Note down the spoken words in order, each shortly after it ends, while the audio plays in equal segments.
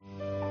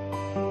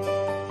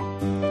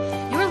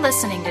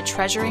listening to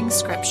Treasuring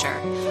Scripture,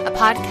 a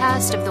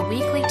podcast of the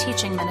weekly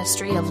teaching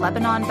ministry of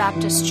Lebanon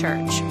Baptist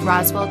Church,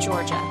 Roswell,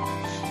 Georgia.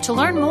 To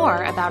learn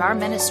more about our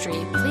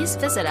ministry, please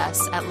visit us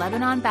at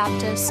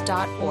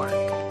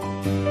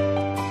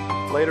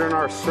LebanonBaptist.org. Later in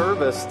our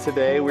service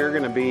today, we're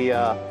going to be,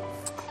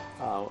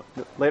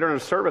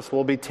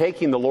 we'll be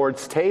taking the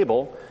Lord's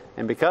table.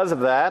 And because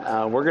of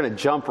that, we're going to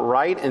jump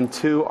right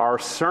into our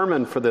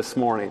sermon for this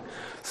morning.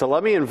 So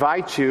let me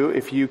invite you,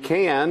 if you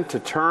can, to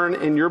turn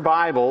in your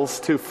Bibles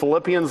to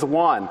Philippians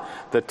 1,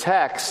 the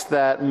text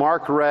that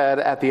Mark read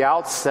at the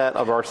outset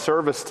of our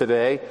service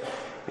today.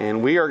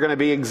 And we are going to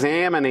be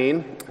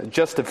examining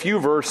just a few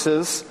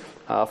verses,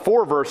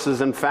 4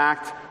 verses in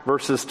fact,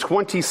 verses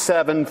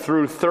 27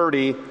 through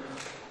 30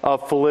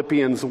 of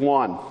Philippians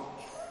 1.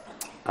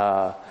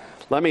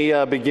 Let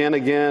me begin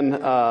again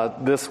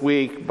this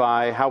week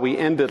by how we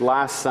ended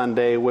last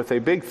Sunday with a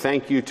big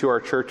thank you to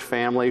our church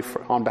family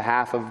on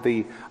behalf of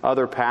the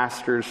other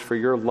pastors for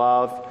your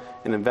love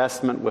and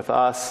investment with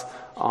us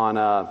on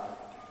a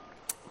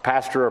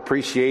pastor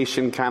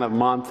appreciation kind of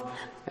month.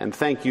 And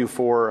thank you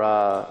for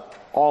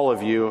all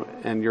of you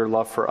and your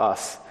love for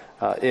us.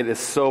 It is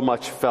so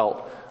much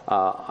felt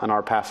on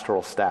our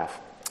pastoral staff.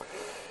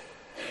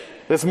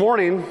 This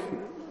morning,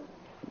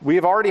 we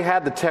have already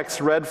had the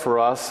text read for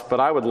us, but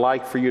I would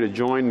like for you to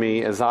join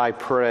me as I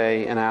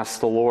pray and ask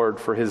the Lord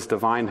for His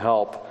divine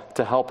help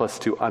to help us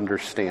to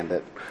understand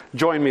it.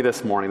 Join me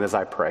this morning as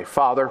I pray.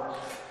 Father,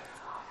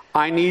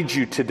 I need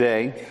you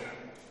today.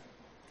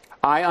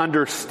 I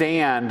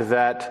understand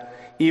that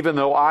even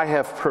though I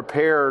have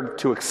prepared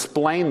to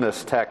explain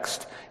this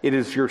text, it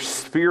is your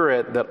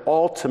Spirit that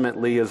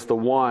ultimately is the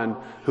one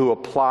who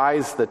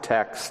applies the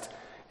text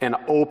and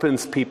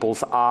opens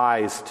people's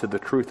eyes to the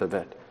truth of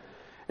it.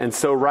 And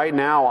so right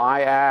now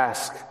I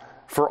ask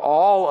for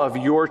all of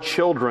your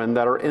children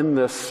that are in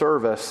this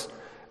service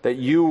that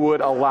you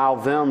would allow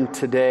them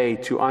today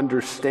to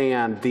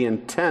understand the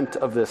intent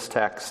of this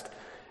text.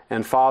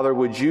 And Father,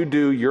 would you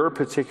do your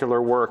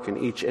particular work in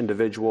each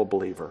individual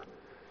believer?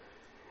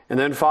 And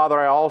then Father,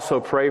 I also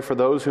pray for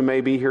those who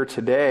may be here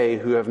today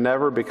who have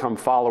never become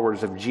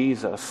followers of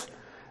Jesus,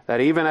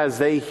 that even as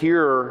they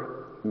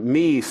hear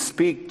me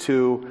speak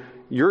to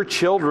your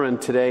children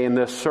today in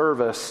this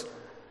service,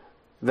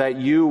 that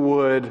you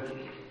would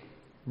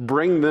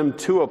bring them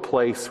to a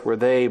place where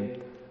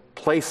they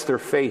place their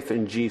faith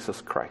in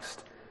Jesus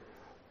Christ.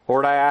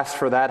 Lord, I ask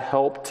for that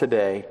help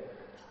today.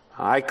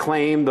 I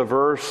claim the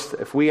verse,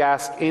 if we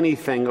ask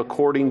anything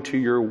according to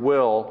your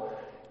will,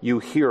 you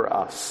hear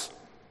us.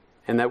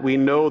 And that we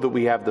know that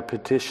we have the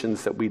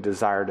petitions that we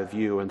desired of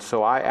you. And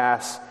so I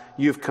ask,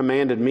 you've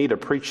commanded me to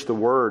preach the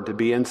word, to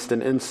be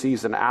instant in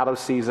season, out of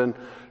season,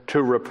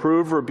 to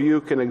reprove,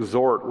 rebuke, and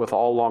exhort with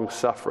all long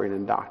suffering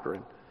and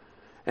doctrine.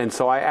 And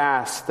so I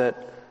ask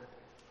that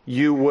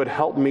you would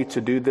help me to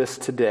do this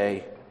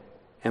today.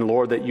 And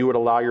Lord, that you would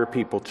allow your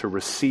people to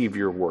receive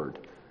your word.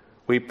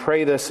 We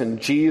pray this in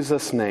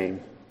Jesus'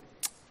 name.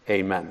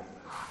 Amen.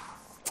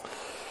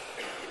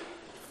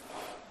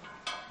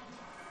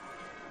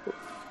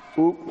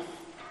 Oop.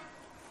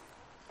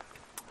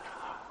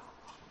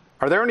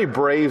 Are there any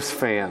Braves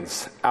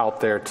fans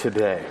out there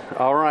today?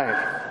 All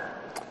right.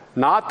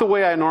 Not the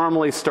way I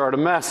normally start a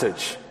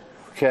message,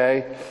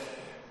 okay?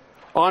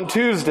 On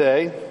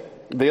Tuesday,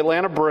 the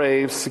Atlanta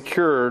Braves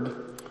secured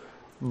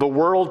the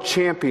World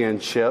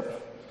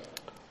Championship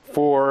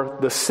for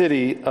the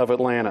city of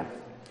Atlanta.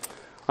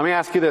 Let me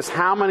ask you this.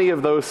 How many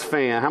of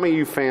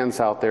you fans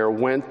out there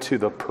went to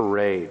the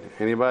parade?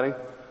 Anybody?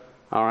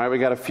 All right, we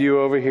got a few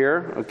over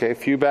here. Okay, a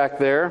few back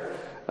there.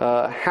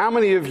 How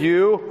many of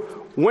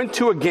you went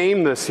to a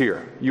game this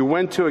year? You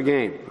went to a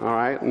game, all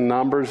right?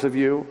 Numbers of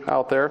you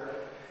out there.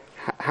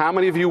 How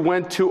many of you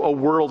went to a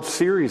World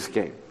Series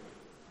game?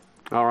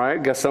 All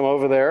right, got some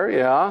over there,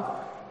 yeah.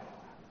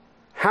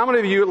 How many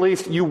of you, at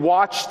least, you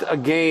watched a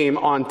game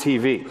on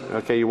TV?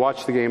 Okay, you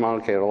watched the game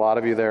on, okay, a lot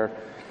of you there.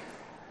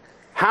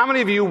 How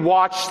many of you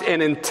watched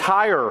an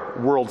entire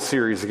World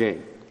Series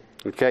game?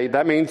 Okay,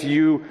 that means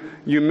you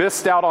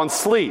missed out on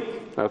sleep,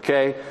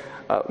 okay?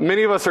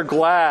 Many of us are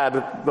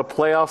glad the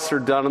playoffs are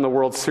done and the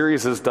World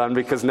Series is done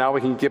because now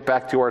we can get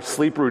back to our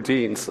sleep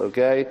routines,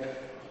 okay?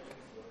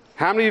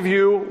 How many of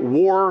you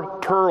wore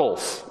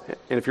pearls?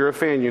 And if you're a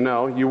fan, you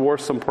know, you wore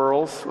some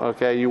pearls,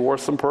 okay? You wore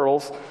some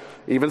pearls.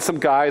 Even some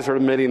guys are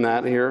admitting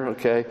that here,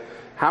 okay?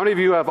 How many of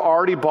you have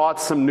already bought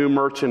some new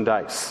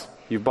merchandise?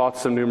 You've bought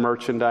some new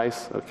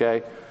merchandise,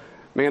 okay?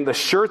 Man, the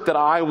shirt that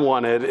I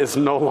wanted is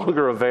no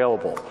longer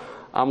available.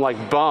 I'm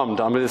like bummed.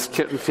 I'm just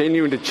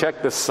continuing to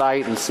check the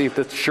site and see if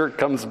this shirt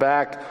comes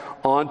back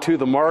onto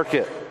the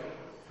market,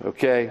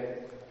 okay?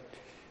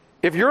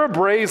 If you're a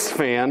Braves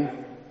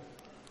fan,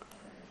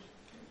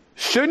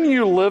 shouldn't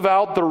you live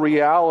out the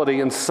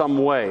reality in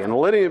some way? And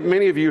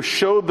many of you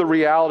showed the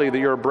reality that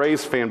you're a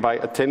Braves fan by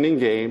attending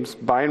games,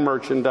 buying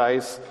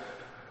merchandise,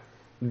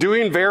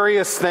 doing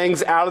various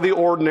things out of the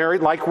ordinary,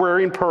 like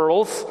wearing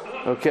pearls,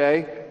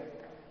 okay?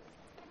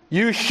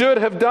 You should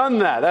have done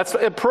that. That's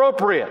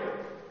appropriate.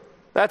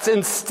 That's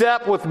in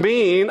step with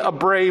being a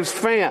Braves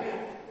fan.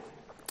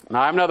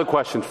 Now, I have another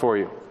question for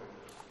you.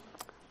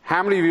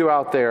 How many of you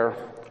out there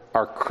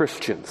are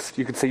Christians?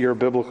 You could say you're a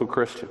biblical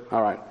Christian.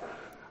 All right.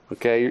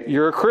 Okay,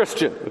 you're a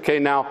Christian. Okay,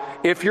 now,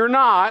 if you're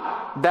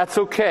not, that's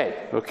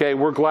okay. Okay,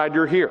 we're glad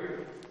you're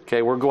here.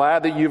 Okay, we're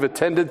glad that you've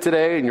attended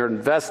today and you're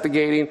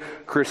investigating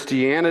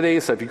Christianity.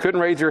 So if you couldn't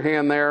raise your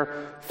hand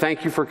there,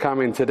 thank you for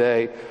coming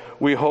today.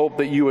 We hope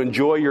that you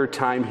enjoy your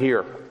time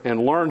here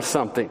and learn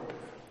something.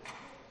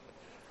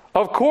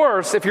 Of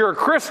course, if you're a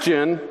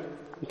Christian,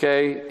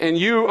 okay, and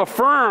you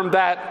affirm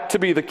that to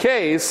be the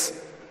case,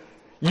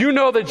 you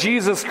know that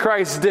Jesus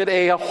Christ did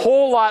a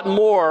whole lot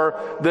more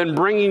than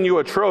bringing you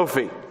a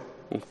trophy.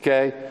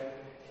 Okay?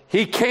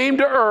 He came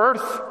to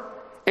earth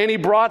and he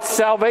brought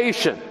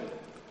salvation.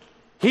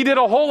 He did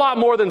a whole lot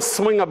more than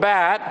swing a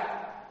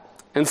bat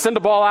and send a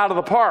ball out of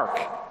the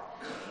park.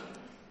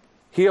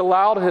 He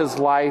allowed his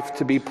life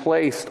to be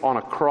placed on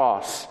a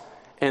cross,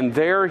 and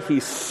there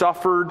he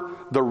suffered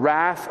the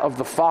wrath of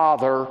the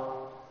Father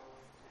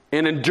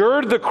and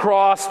endured the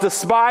cross,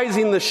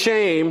 despising the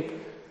shame.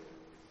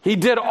 He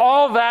did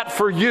all that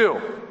for you.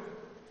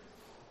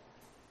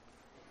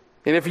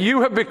 And if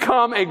you have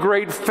become a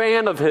great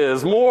fan of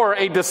his, more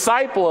a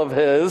disciple of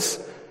his,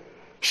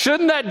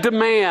 shouldn't that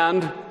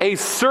demand a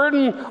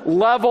certain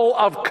level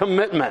of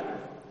commitment?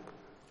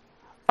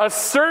 A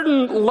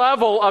certain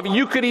level of,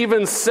 you could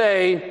even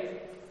say,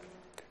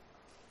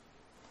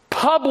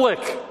 public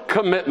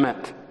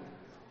commitment,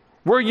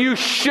 where you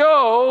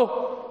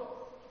show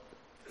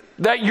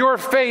that your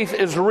faith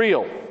is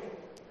real.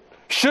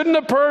 Shouldn't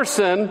a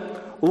person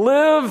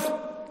live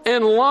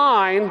in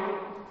line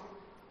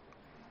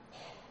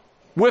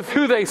with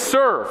who they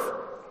serve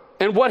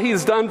and what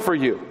he's done for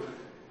you?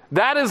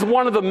 That is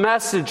one of the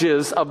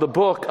messages of the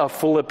book of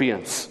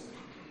Philippians.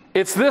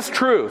 It's this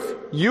truth.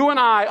 You and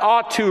I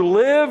ought to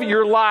live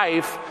your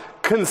life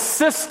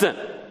consistent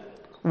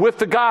with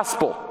the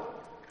gospel.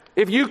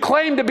 If you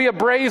claim to be a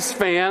Braves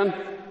fan,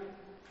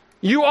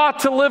 you ought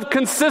to live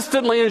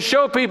consistently and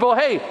show people,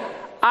 hey,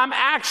 I'm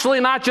actually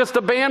not just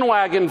a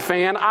bandwagon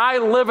fan. I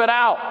live it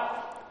out.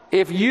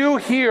 If you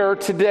here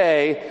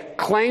today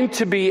claim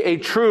to be a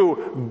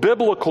true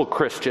biblical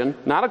Christian,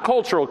 not a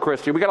cultural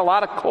Christian, we got a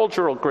lot of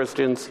cultural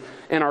Christians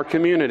in our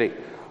community.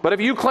 But if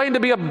you claim to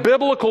be a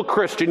biblical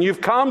Christian,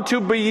 you've come to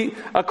be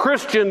a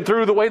Christian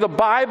through the way the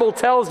Bible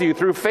tells you,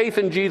 through faith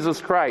in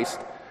Jesus Christ,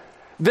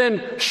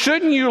 then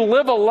shouldn't you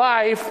live a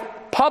life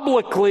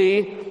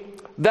publicly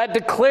that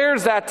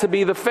declares that to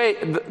be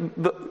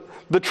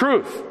the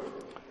truth?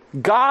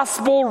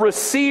 Gospel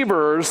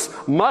receivers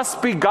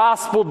must be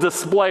gospel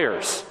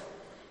displayers.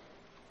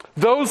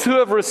 Those who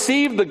have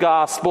received the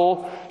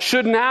gospel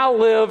should now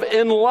live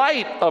in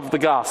light of the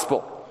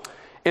gospel.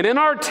 And in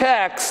our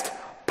text,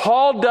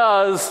 Paul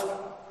does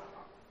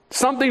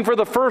something for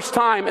the first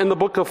time in the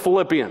book of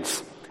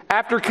Philippians.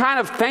 After kind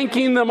of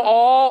thanking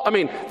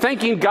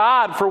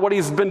God for what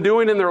he's been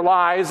doing in their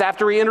lives,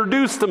 after he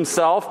introduced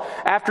himself,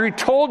 after he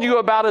told you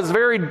about his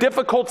very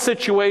difficult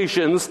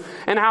situations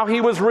and how he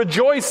was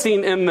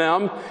rejoicing in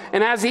them,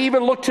 and as he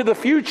even looked to the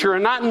future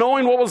and not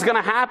knowing what was going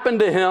to happen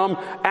to him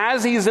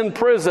as he's in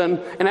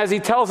prison, and as he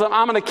tells them,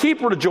 I'm going to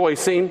keep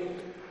rejoicing,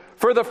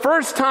 for the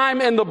first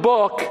time in the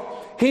book,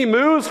 he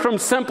moves from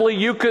simply,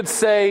 you could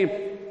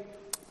say,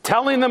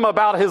 telling them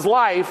about his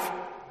life,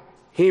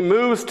 he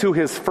moves to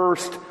his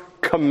first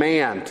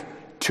command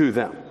to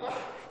them.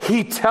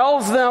 He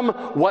tells them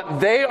what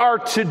they are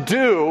to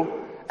do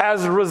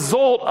as a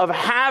result of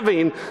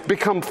having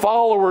become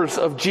followers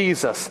of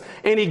Jesus.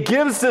 And he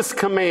gives this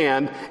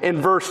command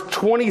in verse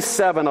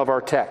 27 of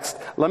our text.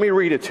 Let me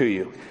read it to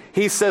you.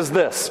 He says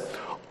this,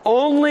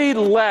 "Only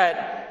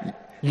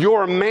let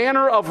your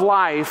manner of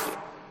life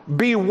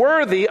be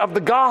worthy of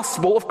the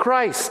gospel of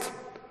Christ,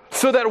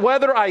 so that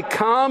whether I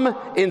come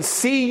and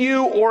see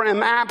you or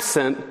am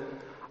absent,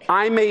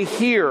 I may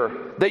hear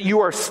that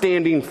you are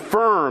standing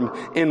firm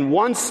in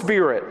one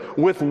spirit,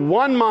 with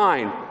one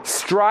mind,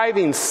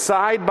 striving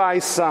side by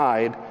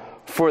side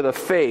for the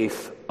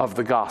faith of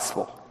the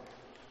gospel."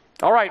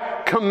 All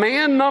right,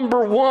 command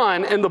number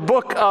 1 in the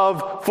book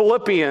of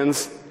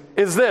Philippians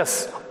is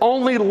this: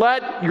 only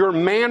let your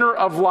manner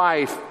of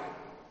life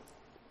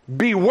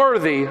be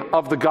worthy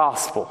of the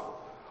gospel.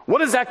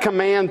 What is that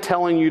command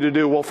telling you to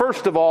do? Well,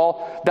 first of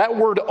all, that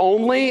word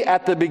 "only"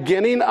 at the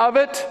beginning of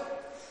it,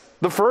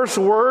 the first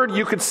word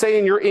you could say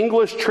in your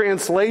English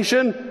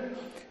translation,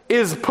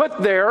 is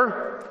put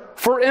there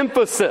for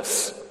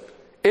emphasis.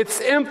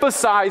 It's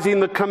emphasizing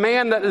the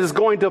command that is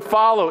going to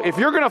follow. If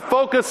you're going to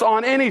focus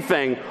on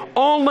anything,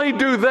 only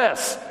do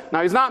this.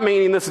 Now, he's not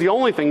meaning this is the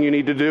only thing you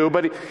need to do,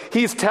 but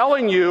he's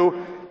telling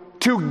you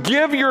to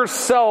give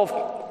yourself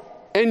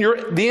and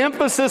the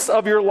emphasis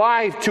of your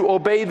life to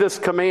obey this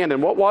command.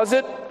 And what was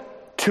it?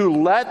 To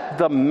let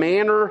the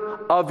manner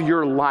of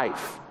your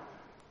life.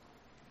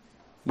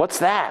 What's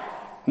that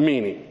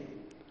meaning?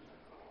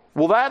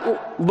 Well,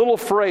 that little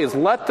phrase,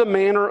 "let the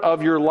manner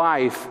of your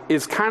life,"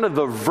 is kind of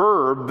the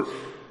verb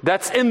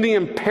that's in the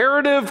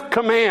imperative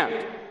command,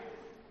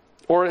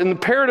 or in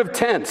imperative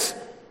tense.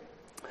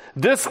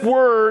 This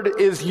word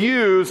is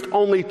used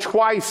only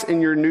twice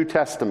in your New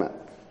Testament.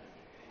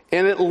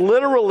 And it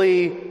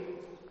literally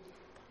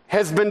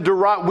has been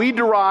derived, we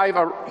derive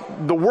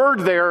the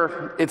word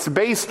there, it's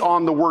based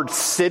on the word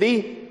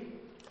city.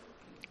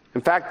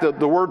 In fact,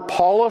 the word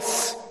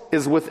polis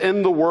is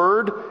within the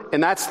word,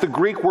 and that's the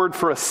Greek word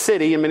for a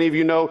city. And many of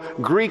you know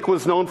Greek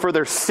was known for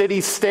their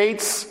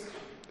city-states.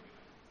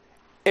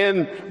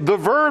 And the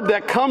verb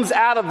that comes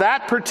out of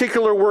that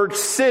particular word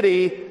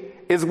city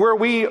is where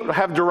we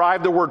have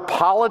derived the word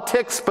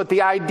politics. But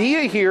the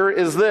idea here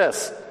is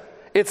this.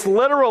 It's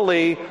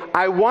literally,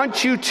 I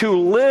want you to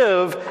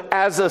live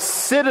as a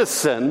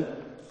citizen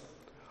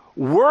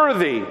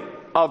worthy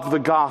of the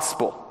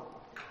gospel.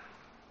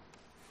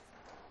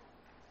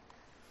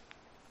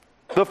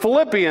 The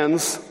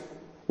Philippians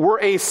were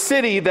a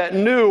city that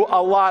knew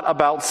a lot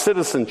about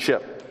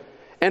citizenship.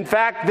 In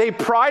fact, they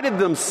prided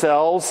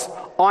themselves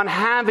on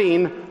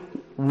having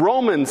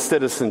Roman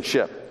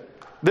citizenship.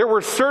 There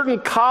were certain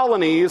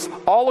colonies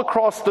all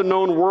across the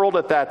known world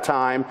at that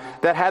time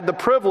that had the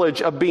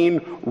privilege of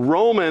being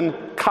Roman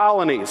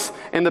colonies.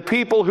 And the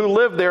people who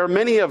lived there,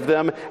 many of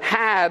them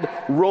had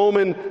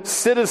Roman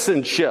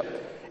citizenship.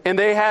 And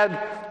they had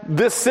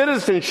this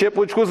citizenship,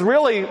 which was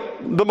really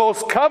the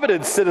most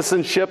coveted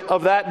citizenship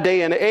of that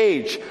day and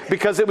age,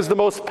 because it was the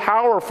most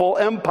powerful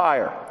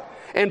empire.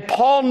 And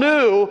Paul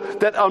knew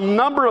that a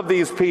number of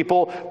these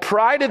people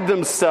prided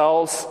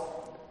themselves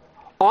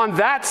on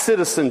that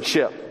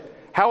citizenship.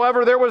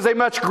 However, there was a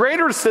much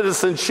greater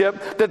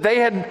citizenship that they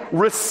had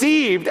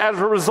received as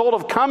a result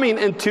of coming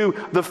into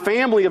the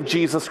family of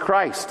Jesus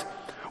Christ.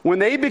 When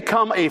they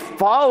become a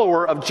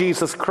follower of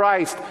Jesus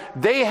Christ,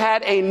 they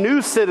had a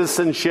new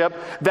citizenship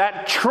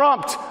that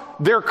trumped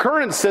their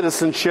current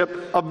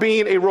citizenship of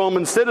being a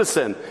Roman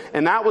citizen.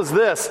 And that was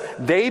this: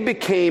 they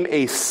became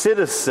a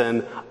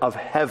citizen of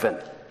heaven.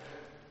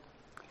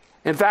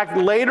 In fact,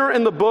 later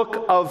in the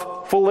book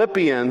of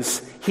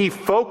Philippians, he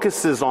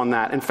focuses on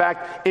that. In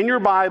fact, in your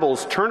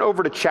Bibles, turn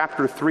over to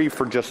chapter 3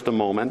 for just a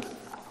moment.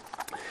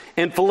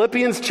 In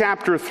Philippians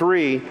chapter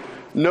 3,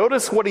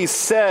 notice what he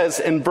says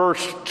in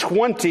verse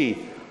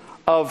 20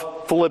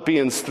 of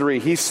Philippians 3.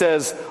 He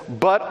says,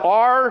 "But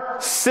our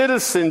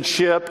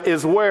citizenship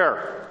is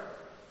where?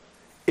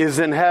 Is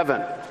in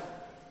heaven."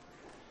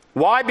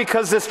 Why?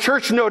 Because this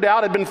church, no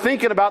doubt, had been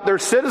thinking about their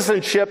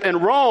citizenship in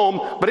Rome,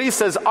 but he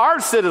says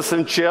our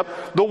citizenship,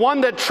 the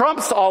one that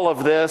trumps all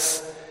of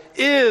this,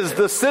 is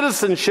the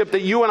citizenship that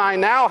you and I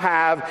now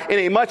have in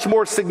a much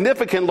more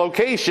significant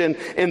location,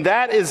 and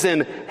that is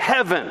in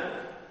heaven.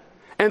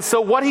 And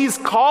so what he's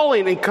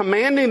calling and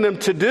commanding them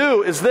to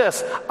do is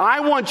this: I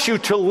want you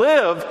to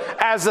live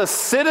as a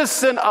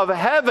citizen of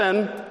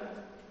heaven,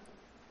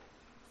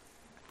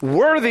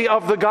 worthy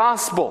of the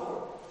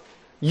gospel.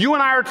 You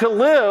and I are to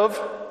live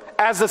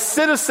as a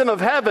citizen of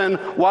heaven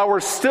while we're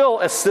still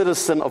a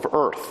citizen of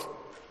earth.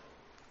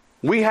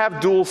 We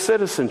have dual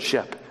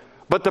citizenship.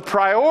 But the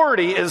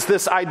priority is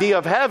this idea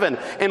of heaven.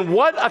 And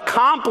what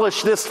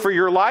accomplished this for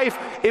your life?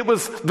 It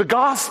was the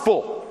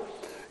gospel.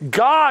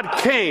 God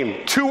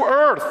came to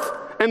earth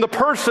in the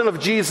person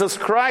of Jesus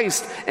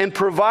Christ and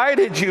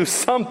provided you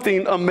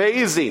something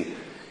amazing.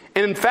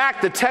 And in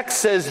fact, the text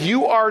says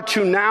you are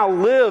to now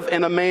live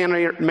in a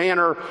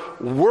manner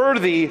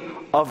worthy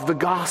of the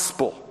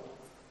gospel.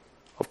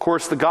 Of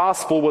course, the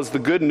gospel was the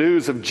good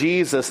news of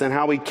Jesus and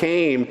how he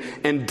came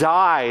and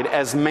died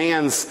as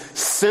man's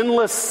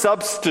sinless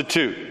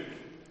substitute.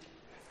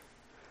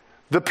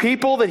 The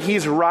people that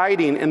he's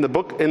writing in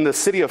the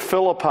city of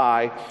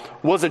Philippi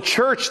was a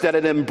church that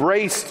had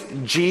embraced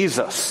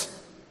Jesus.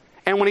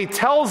 And when he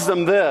tells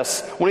them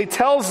this, when he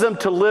tells them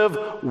to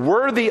live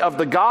worthy of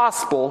the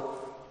gospel,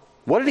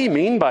 what did he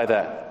mean by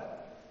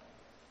that?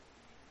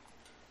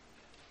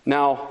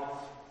 Now,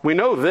 we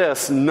know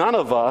this: none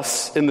of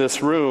us in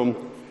this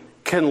room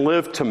can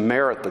live to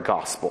merit the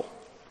gospel.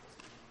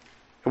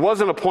 It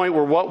wasn't a point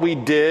where what we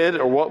did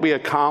or what we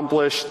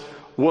accomplished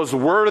was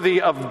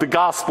worthy of the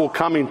gospel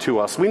coming to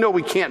us. We know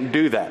we can't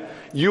do that.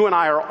 You and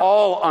I are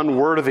all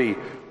unworthy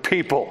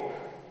people.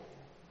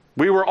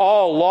 We were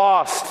all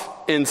lost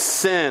in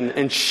sin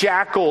and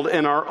shackled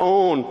in our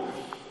own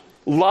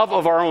love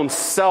of our own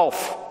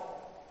self.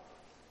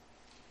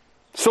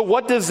 So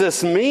what does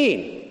this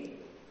mean?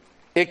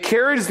 It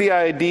carries the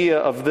idea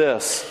of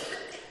this.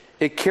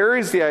 It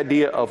carries the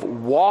idea of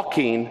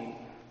walking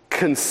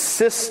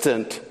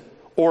consistent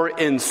or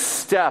in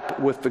step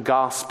with the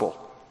gospel.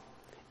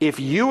 If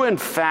you, in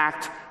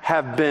fact,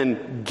 have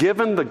been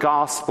given the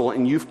gospel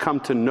and you've come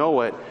to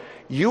know it,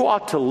 you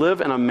ought to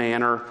live in a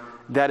manner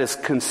that is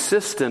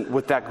consistent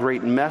with that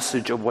great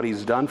message of what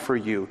he's done for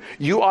you.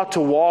 You ought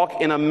to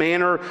walk in a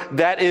manner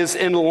that is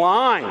in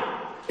line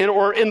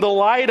or in the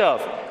light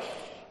of.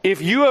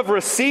 If you have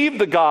received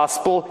the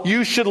gospel,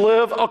 you should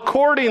live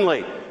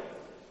accordingly.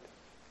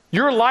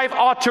 Your life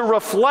ought to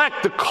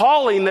reflect the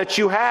calling that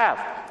you have.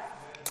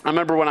 I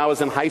remember when I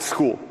was in high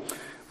school.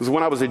 It was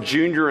when I was a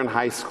junior in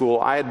high school.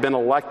 I had been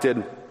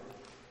elected,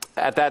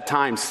 at that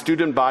time,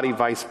 student body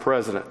vice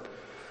president.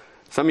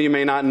 Some of you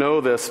may not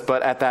know this,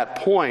 but at that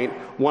point,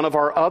 one of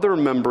our other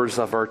members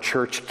of our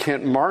church,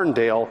 Kent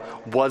Martindale,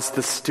 was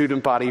the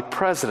student body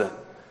president.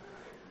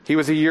 He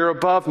was a year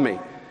above me.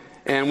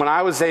 And when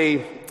I was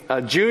a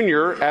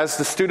junior, as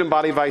the student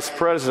body vice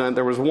president,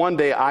 there was one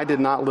day I did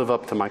not live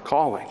up to my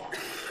calling.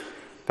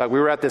 In fact, we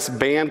were at this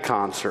band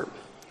concert,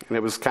 and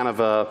it was kind of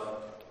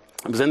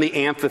it was in the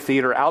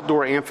amphitheater,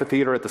 outdoor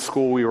amphitheater at the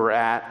school we were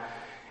at,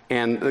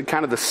 and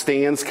kind of the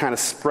stands kind of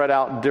spread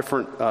out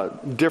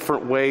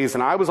different ways,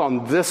 and I was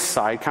on this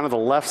side, kind of the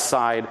left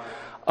side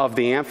of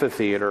the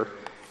amphitheater,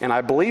 and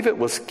I believe it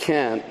was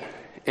Kent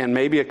and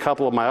maybe a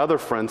couple of my other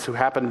friends who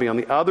happened to be on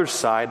the other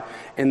side,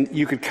 and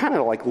you could kind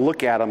of like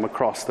look at them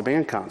across the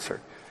band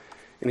concert.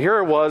 And here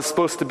it was,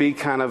 supposed to be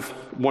kind of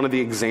one of the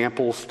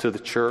examples to the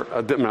church,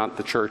 not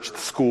the church, the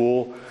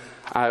school.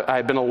 I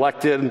had been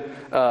elected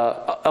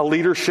a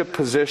leadership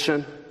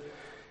position.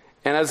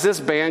 And as this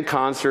band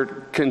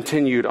concert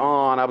continued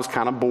on, I was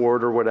kind of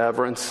bored or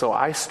whatever, and so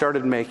I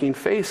started making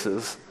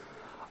faces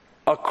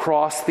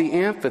across the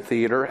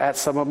amphitheater at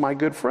some of my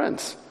good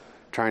friends,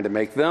 trying to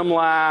make them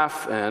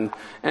laugh and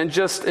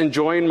just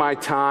enjoying my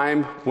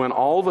time, when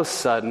all of a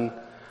sudden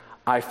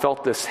I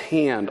felt this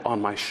hand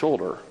on my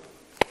shoulder.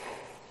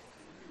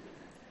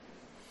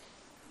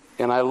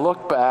 And I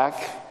look back,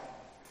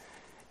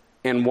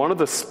 and one of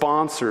the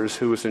sponsors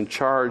who was in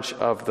charge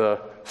of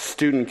the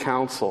student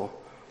council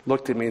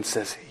looked at me and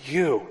says,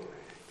 "You,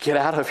 get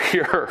out of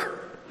here."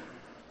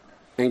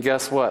 And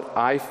guess what?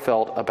 I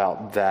felt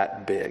about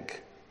that big.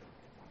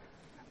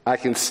 I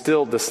can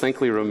still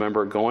distinctly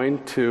remember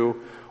going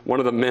to one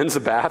of the men's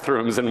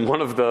bathrooms in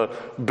one of the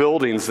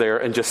buildings there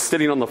and just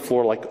sitting on the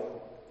floor like,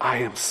 I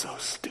am so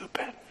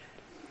stupid.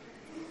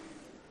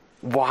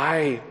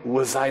 Why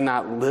was I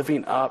not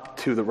living up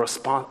to the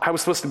response? I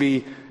was supposed to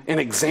be an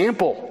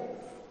example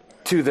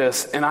to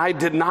this, and I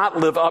did not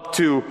live up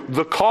to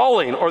the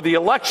calling or the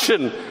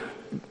election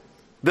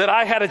that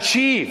I had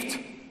achieved.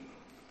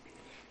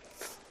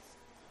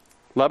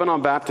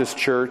 Lebanon Baptist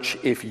Church,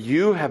 if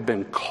you have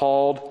been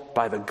called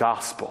by the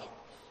gospel,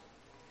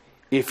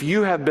 if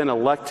you have been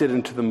elected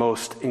into the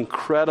most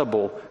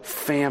incredible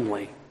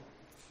family,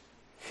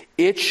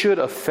 it should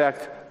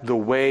affect the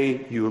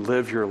way you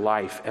live your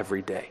life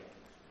every day.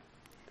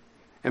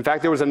 In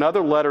fact, there was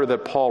another letter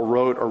that Paul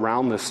wrote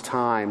around this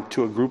time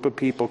to a group of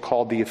people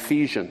called the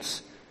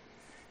Ephesians.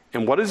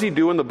 And what does he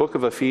do in the book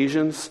of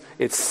Ephesians?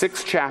 It's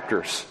 6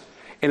 chapters.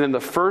 And in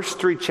the first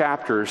 3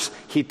 chapters,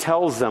 he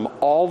tells them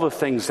all the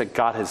things that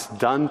God has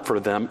done for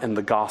them in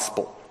the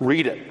gospel.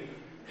 Read it.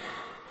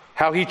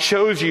 How he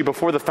chose you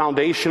before the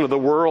foundation of the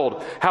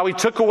world. How he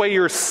took away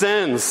your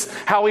sins.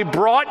 How he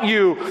brought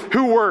you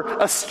who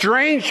were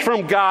estranged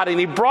from God, and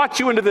he brought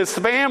you into this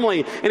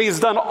family, and he's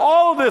done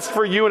all of this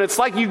for you. And it's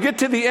like you get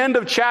to the end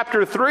of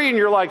chapter 3 and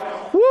you're like,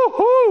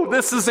 woohoo,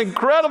 this is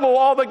incredible,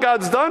 all that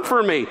God's done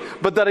for me.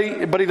 But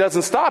he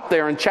doesn't stop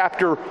there. In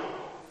chapter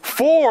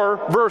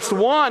 4, verse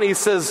 1, he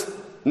says,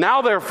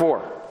 now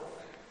therefore,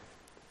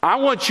 I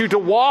want you to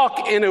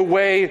walk in a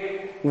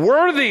way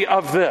worthy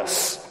of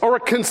this, or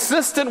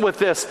consistent with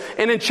this.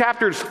 And in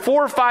chapters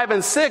 4, 5,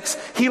 and 6,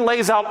 he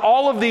lays out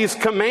all of these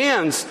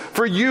commands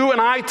for you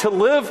and I to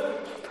live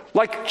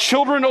like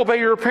children. Obey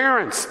your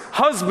parents.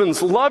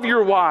 Husbands, love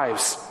your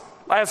wives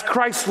as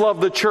Christ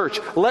loved the church.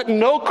 Let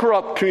no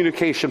corrupt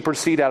communication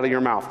proceed out of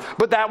your mouth,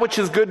 but that which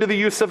is good to the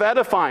use of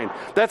edifying.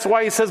 That's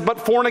why he says, but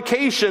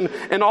fornication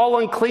and all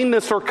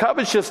uncleanness or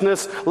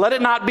covetousness, let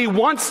it not be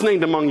once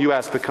named among you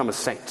as becometh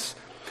saints.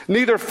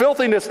 Neither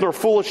filthiness, nor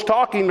foolish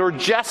talking, nor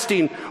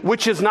jesting,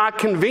 which is not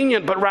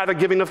convenient, but rather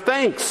giving of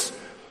thanks.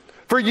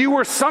 For you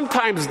were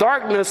sometimes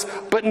darkness,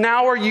 but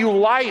now are you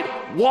light.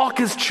 Walk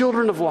as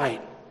children of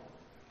light.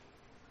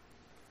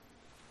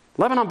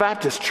 Lebanon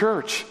Baptist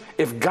Church,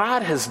 if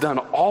God has done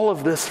all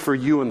of this for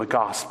you in the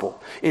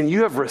gospel, and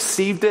you have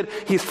received it,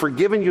 he's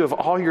forgiven you of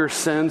all your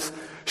sins,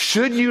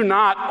 should you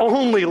not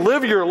only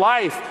live your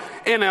life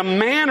in a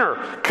manner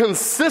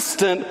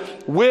consistent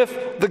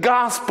with the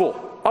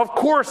gospel? Of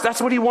course,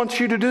 that's what he wants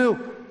you to do.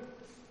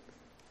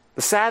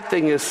 The sad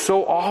thing is,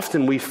 so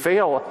often we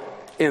fail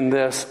in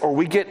this, or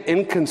we get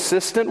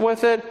inconsistent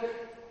with it.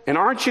 And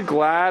aren't you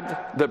glad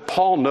that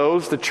Paul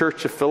knows the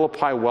church of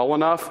Philippi well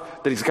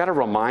enough that he's got to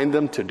remind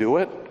them to do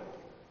it?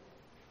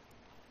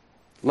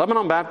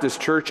 Lebanon Baptist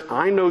Church,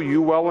 I know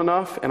you well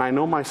enough, and I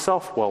know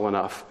myself well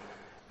enough,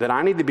 that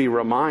I need to be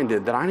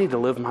reminded that I need to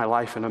live my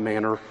life in a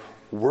manner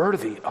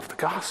worthy of the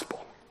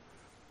gospel.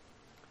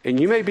 And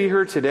you may be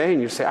here today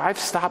and you say, I've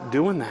stopped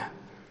doing that.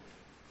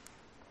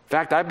 In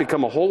fact, I've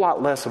become a whole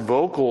lot less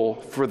vocal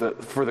for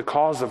the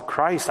cause of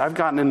Christ. I've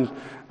gotten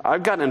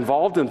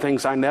involved in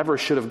things I never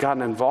should have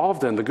gotten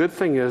involved in. The good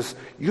thing is,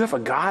 you have a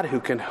God who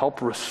can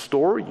help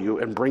restore you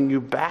and bring you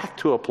back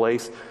to a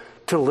place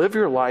to live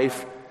your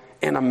life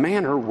in a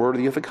manner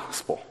worthy of the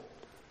gospel.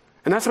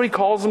 And that's what he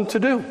calls them to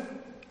do.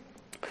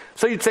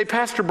 So you'd say,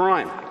 Pastor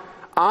Brian,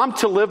 I'm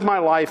to live my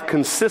life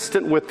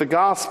consistent with the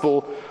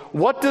gospel.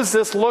 What does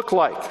this look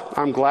like?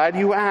 I'm glad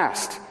you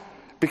asked.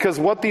 Because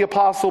what the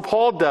Apostle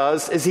Paul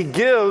does is he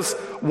gives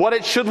what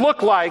it should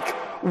look like,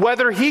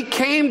 whether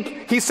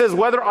he says,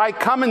 whether I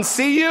come and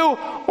see you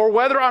or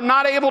whether I'm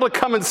not able to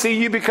come and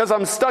see you because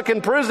I'm stuck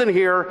in prison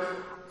here,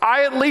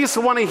 I at least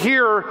want to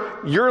hear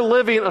you're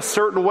living a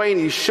certain way.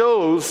 And he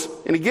shows,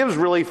 and he gives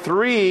really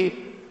three,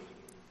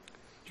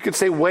 you could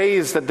say,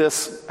 ways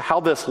that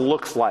how this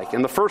looks like.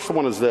 And the first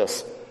one is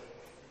this: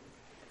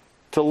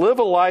 to live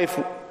a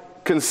life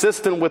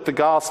consistent with the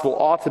gospel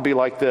ought to be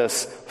like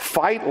this: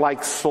 fight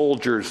like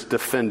soldiers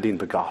defending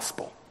the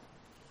gospel.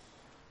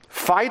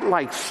 Fight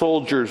like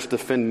soldiers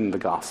defending the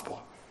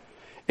gospel.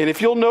 And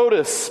if you'll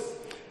notice,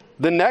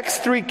 the next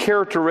three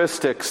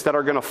characteristics that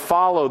are going to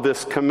follow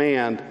this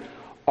command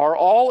are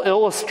all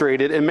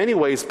illustrated in many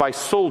ways by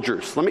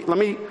soldiers. Let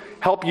me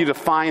help you to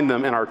find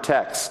them in our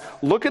text.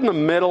 Look in the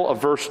middle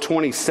of verse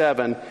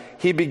 27.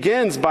 He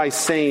begins by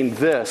saying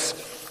this.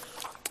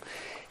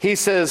 He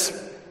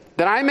says,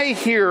 that I may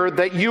hear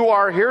that you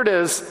are, here it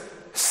is,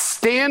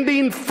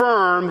 standing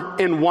firm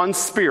in one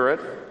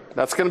spirit.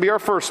 That's going to be our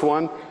first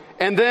one.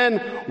 And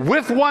then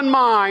with one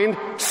mind,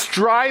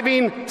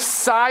 striving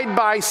side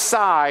by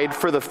side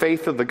for the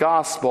faith of the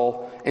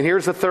gospel. And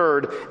here's the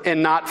third: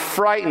 and not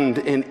frightened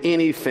in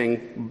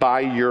anything by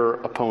your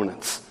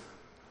opponents.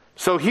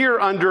 So here,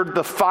 under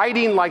the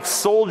fighting like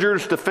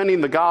soldiers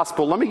defending the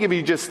gospel, let me give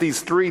you just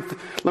these three.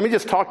 Let me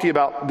just talk to you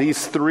about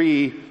these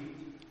three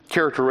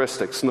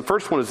characteristics. And the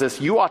first one is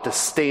this: you ought to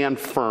stand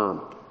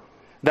firm.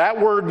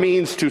 That word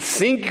means to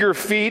sink your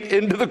feet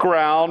into the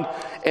ground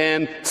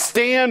and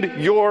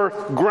stand your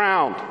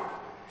ground.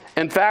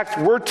 In fact,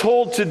 we're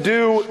told to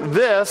do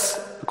this,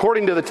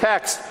 according to the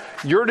text,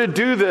 you're to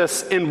do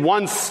this in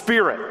one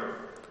spirit.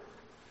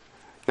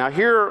 Now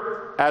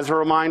here, as a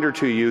reminder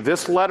to you,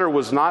 this letter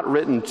was not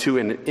written to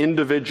an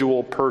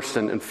individual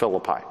person in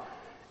Philippi.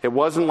 It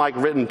wasn't like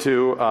written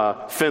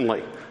to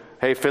Finley.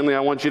 Hey, Finley,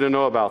 I want you to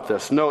know about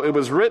this. No, it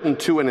was written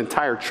to an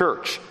entire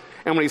church.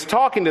 And when he's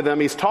talking to them,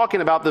 he's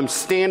talking about them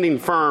standing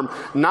firm,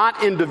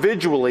 not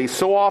individually.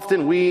 So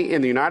often we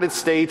in the United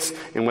States,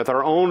 and with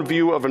our own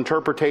view of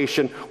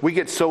interpretation, we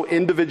get so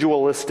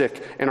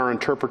individualistic in our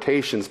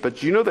interpretations.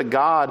 But you know that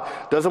God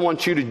doesn't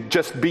want you to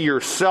just be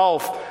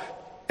yourself,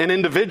 an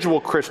individual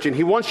Christian.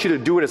 He wants you to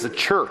do it as a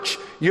church.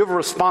 You have a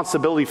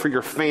responsibility for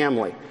your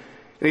family.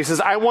 And he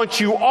says, I want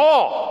you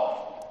all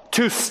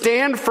to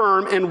stand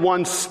firm in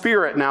one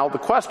spirit. Now, the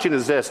question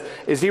is this: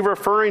 is he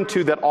referring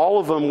to that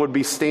all of them would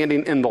be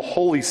standing in the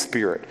Holy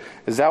Spirit?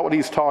 Is that what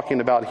he's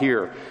talking about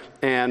here?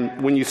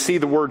 And when you see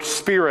the word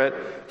spirit,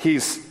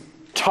 he's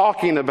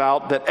talking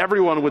about that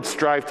everyone would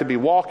strive to be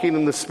walking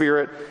in the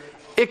Spirit.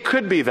 It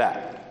could be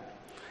that.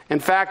 In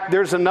fact,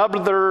 there's a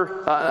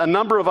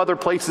number of other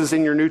places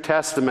in your New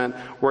Testament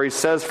where he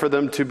says for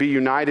them to be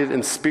united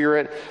in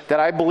spirit, that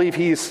I believe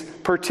he's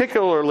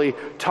particularly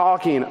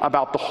talking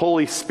about the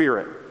Holy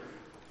Spirit.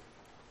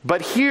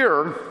 But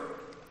here,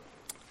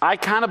 I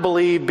kind of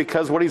believe,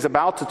 because what he's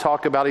about to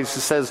talk about, he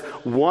says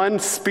one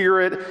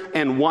spirit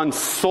and one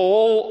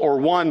soul or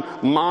one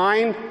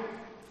mind.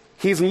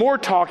 He's more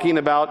talking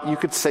about, you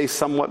could say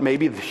somewhat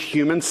maybe the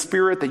human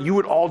spirit, that you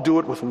would all do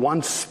it with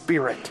one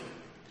spirit.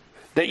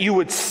 That you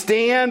would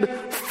stand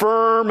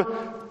firm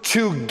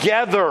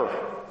together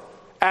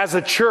as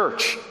a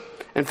church.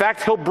 In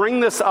fact, he'll bring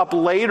this up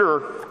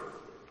later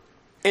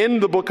in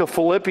the book of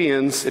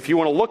Philippians, if you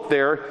want to look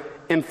there.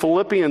 In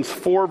Philippians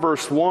 4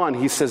 verse 1,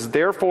 he says,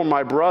 therefore,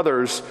 my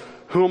brothers,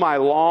 whom I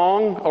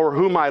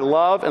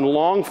love and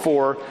long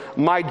for,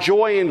 my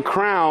joy and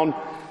crown,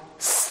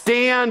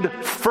 stand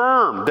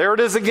firm. There it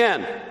is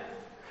again.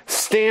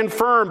 Stand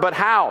firm. But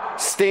how?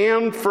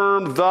 Stand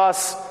firm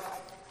thus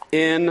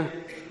in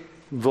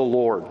the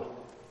Lord.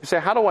 You say,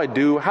 how do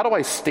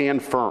I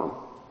stand firm?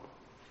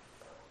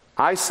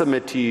 I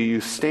submit to you,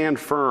 you stand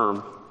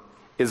firm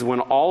is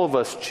when all of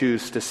us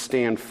choose to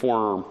stand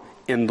firm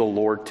in the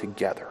Lord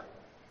together.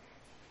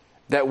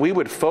 That we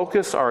would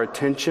focus our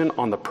attention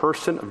on the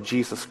person of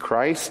Jesus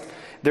Christ.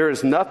 There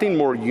is nothing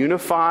more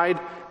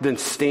unified than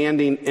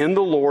standing in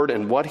the Lord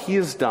and what he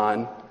has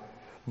done,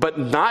 but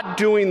not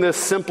doing this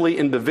simply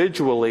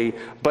individually,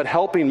 but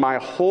helping my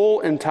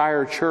whole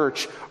entire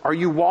church. Are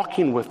you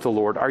walking with the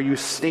Lord? Are you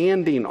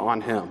standing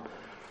on him?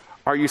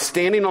 Are you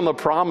standing on the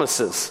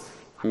promises?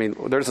 I mean,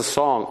 there's a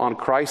song, on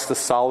Christ the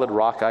solid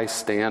rock I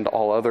stand,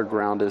 all other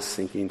ground is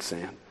sinking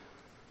sand.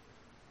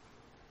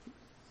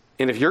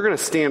 And if you're going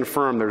to stand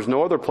firm, there's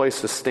no other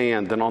place to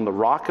stand than on the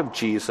rock of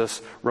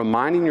Jesus,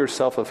 reminding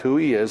yourself of who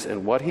he is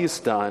and what he's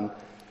done.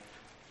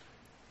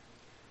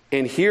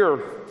 And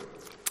here,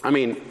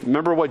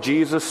 remember what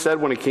Jesus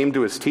said when he came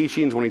to his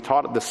teachings, when he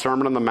taught the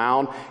Sermon on the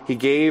Mount? He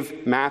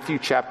gave Matthew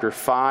chapter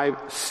 5,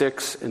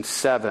 6, and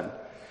 7.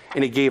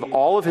 And he gave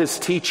all of his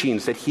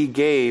teachings that he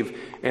gave.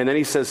 And then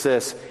he says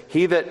this,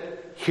 he that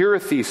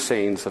heareth these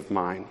sayings of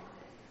mine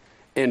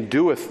and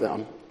doeth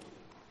them,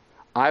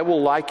 I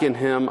will liken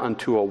him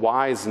unto a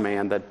wise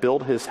man that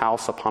built his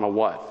house upon a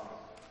what?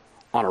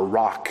 On a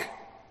rock.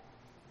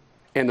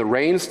 And the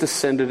rains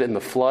descended and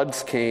the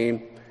floods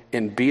came,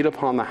 and beat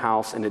upon the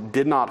house, and it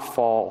did not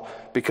fall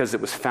because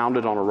it was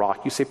founded on a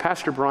rock. You say,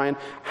 Pastor Brian,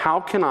 how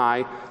can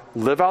I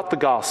live out the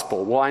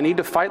gospel? Well, I need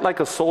to fight like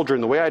a soldier,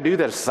 and the way I do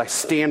that is I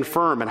stand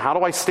firm. And how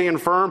do I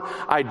stand firm?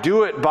 I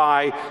do it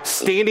by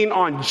standing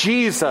on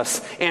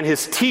Jesus and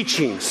his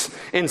teachings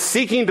and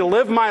seeking to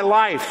live my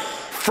life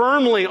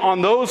firmly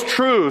on those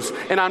truths.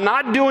 And I'm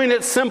not doing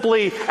it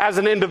simply as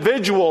an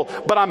individual,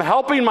 but I'm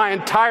helping my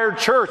entire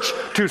church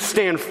to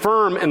stand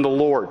firm in the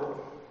Lord.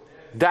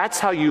 That's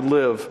how you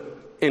live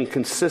and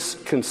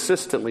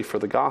consistently for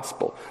the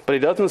gospel. But he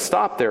doesn't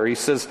stop there. He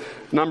says,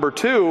 number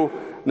 2,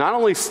 not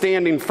only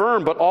standing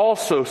firm, but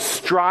also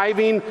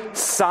striving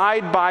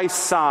side by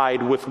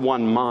side with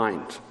one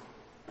mind.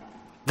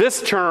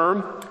 This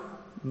term,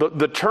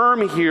 the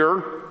term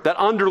here that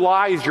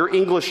underlies your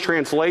English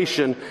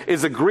translation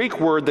is a Greek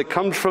word that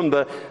comes from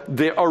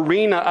the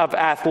arena of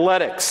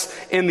athletics.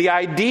 And the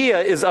idea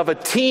is of a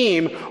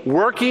team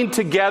working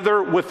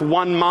together with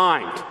one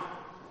mind.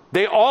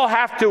 They all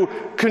have to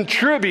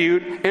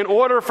contribute in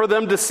order for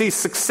them to see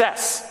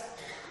success.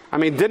 I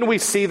mean, didn't we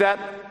see that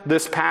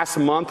this past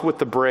month with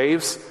the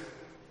Braves?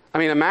 I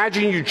mean,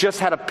 imagine you just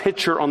had a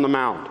pitcher on the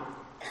mound.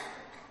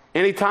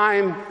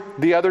 Anytime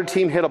the other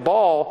team hit a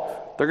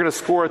ball, they're going to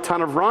score a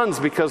ton of runs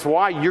because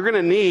why? You're going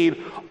to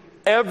need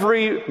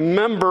every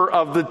member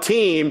of the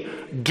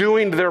team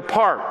doing their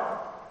part.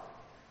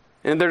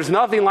 And there's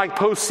nothing like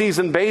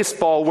postseason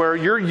baseball where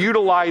you're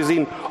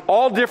utilizing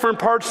all different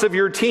parts of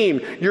your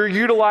team. You're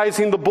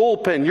utilizing the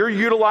bullpen. You're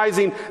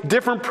utilizing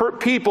different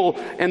people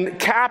and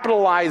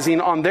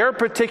capitalizing on their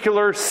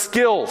particular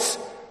skills.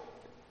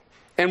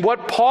 And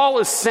what Paul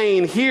is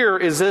saying here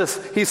is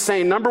this. He's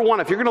saying, number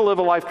 1, if you're going to live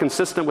a life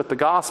consistent with the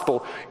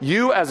gospel,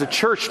 you as a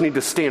church need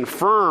to stand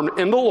firm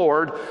in the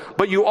Lord,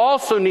 but you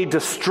also need to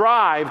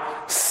strive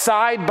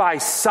side by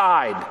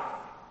side.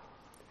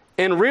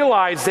 And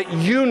realize that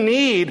you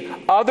need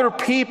other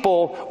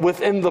people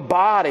within the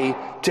body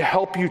to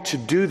help you to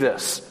do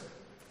this.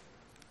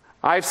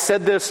 I've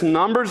said this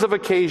numbers of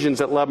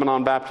occasions at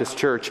Lebanon Baptist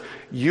Church.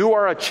 You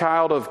are a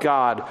child of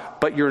God,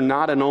 but you're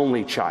not an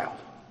only child.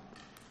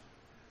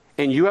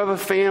 And you have a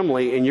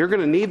family, and you're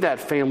going to need that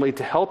family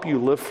to help you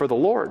live for the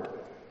Lord.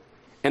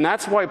 And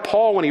that's why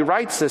Paul, when he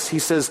writes this, he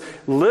says,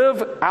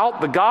 live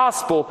out the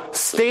gospel,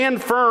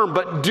 stand firm,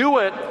 but do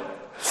it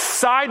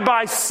side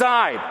by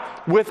side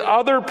with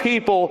other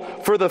people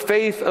for the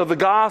faith of the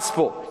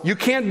gospel. You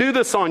can't do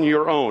this on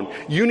your own.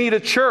 You need a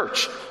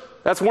church.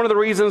 That's one of the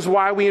reasons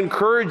why we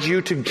encourage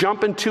you to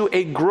jump into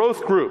a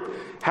growth group.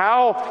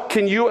 How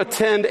can you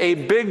attend a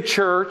big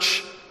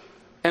church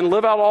and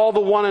live out all the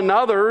one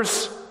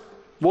another's?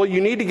 Well,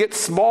 you need to get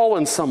small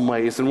in some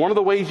ways. And one of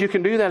the ways you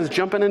can do that is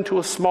jumping into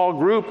a small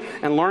group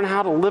and learn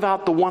how to live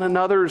out the one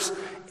another's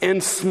in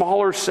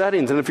smaller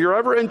settings. And if you're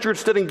ever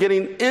interested in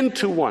getting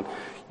into one,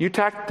 you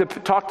talk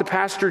to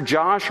Pastor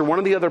Josh or one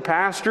of the other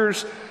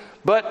pastors,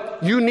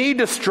 but you need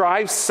to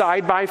strive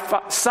side by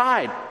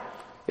side.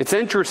 It's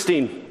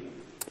interesting.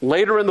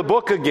 Later in the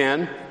book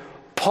again,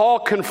 Paul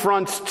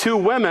confronts 2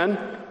 women,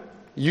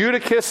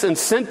 Eutychus and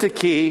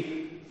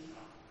Syntyche,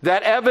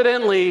 that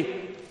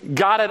evidently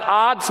got at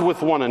odds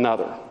with one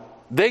another.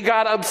 They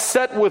got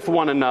upset with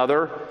one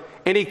another,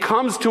 and he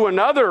comes to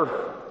another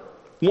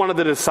one of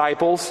the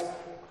disciples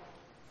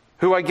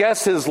who I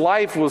guess his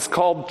life was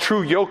called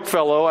true yoke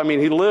fellow. I mean,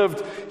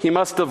 he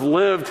must have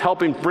lived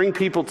helping bring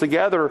people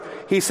together.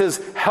 He says,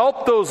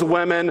 help those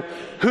women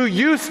who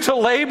used to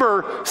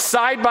labor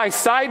side by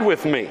side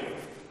with me.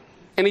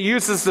 And he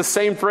uses the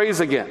same phrase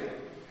again.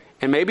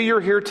 And maybe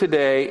you're here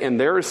today and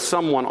there is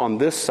someone on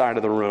this side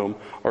of the room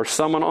or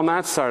someone on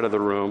that side of the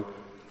room,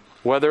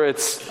 whether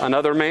it's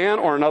another man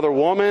or another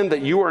woman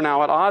that you are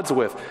now at odds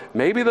with.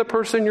 Maybe the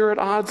person you're at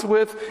odds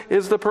with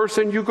is the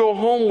person you go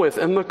home with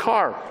in the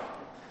car.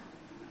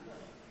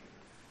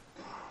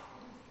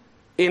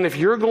 And if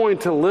you're going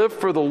to live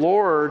for the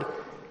Lord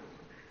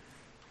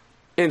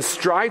and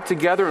strive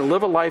together and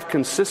live a life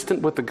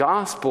consistent with the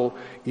gospel,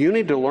 you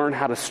need to learn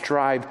how to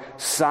strive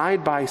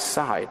side by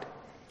side.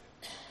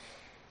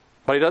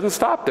 But he doesn't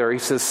stop there. He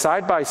says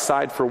side by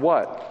side for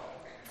what?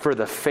 For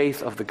the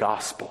faith of the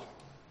gospel.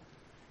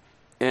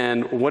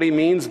 And what he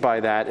means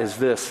by that is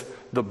this: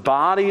 the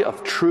body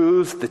of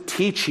truths, the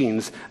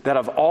teachings that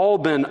have all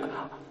been,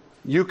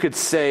 you could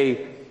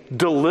say,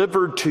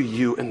 delivered to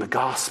you in the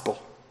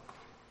gospel.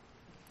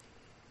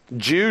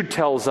 Jude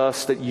tells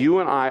us that you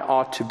and I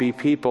ought to be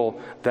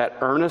people that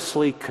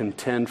earnestly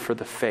contend for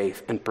the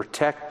faith and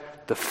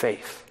protect the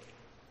faith.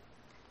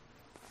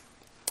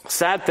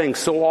 Sad thing,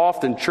 so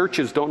often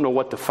churches don't know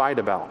what to fight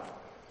about.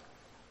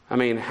 I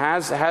mean,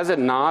 has it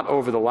not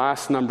over the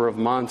last number of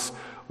months,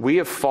 we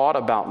have fought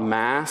about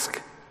masks,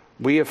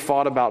 we have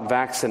fought about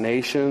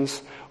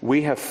vaccinations,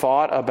 we have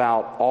fought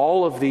about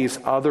all of these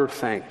other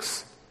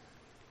things.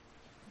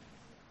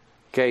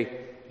 Okay?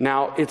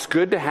 Now, it's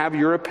good to have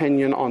your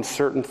opinion on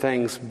certain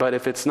things, but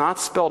if it's not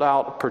spelled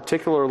out,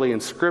 particularly in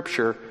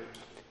Scripture,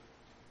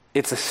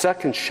 it's a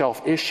second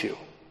shelf issue.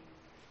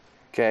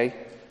 Okay?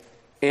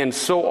 And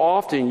so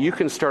often you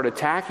can start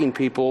attacking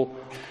people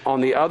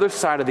on the other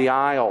side of the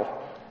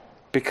aisle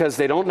because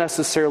they don't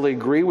necessarily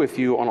agree with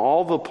you on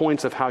all the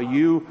points of how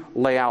you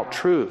lay out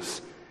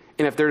truths.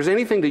 And if there's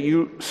anybody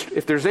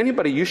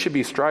you should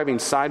be striving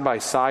side by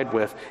side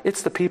with,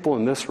 it's the people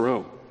in this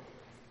room.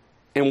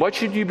 And what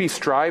should you be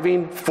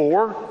striving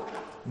for?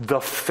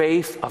 The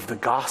faith of the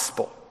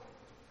gospel.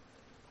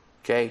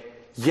 Okay?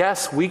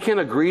 Yes, we can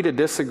agree to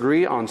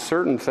disagree on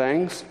certain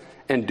things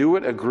and do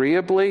it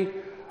agreeably,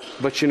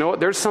 but you know what?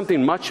 There's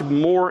something much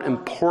more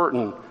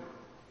important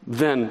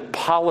than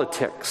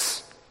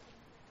politics.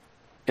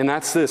 And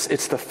that's this.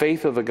 It's the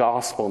faith of the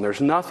gospel. And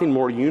there's nothing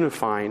more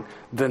unifying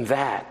than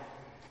that.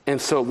 And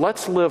so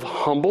let's live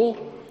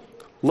humble.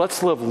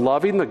 Let's live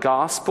loving the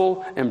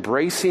gospel,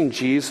 embracing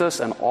Jesus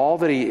and all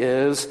that he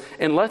is.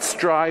 And let's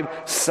strive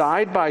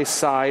side by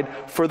side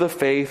for the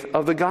faith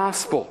of the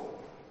gospel.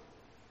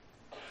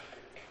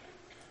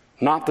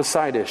 Not the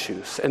side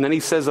issues. And then he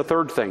says a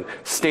third thing.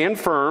 Stand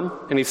firm.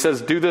 And he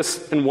says, do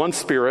this in one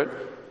spirit.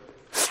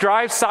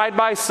 Strive side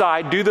by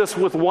side. Do this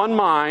with one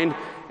mind.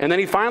 And then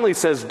he finally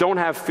says, don't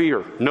have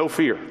fear. No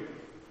fear.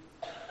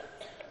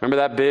 Remember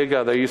that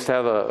they used to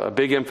have a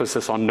big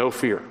emphasis on no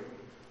fear.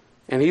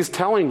 And he's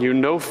telling you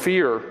no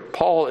fear,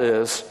 Paul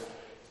is,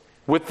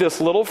 with this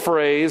little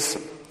phrase.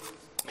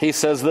 He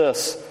says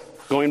this,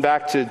 going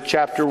back to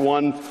chapter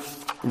 1,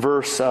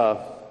 verse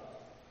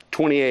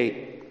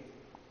 28.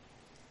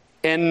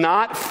 And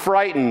not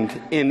frightened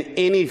in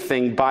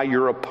anything by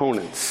your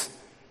opponents.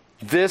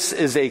 This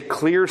is a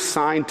clear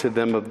sign to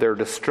them of their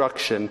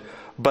destruction,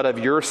 but of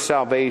your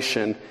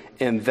salvation,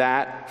 and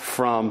that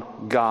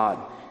from God.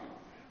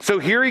 So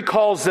here he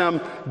calls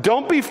them,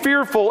 don't be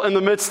fearful in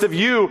the midst of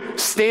you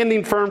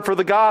standing firm for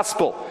the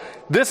gospel.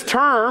 This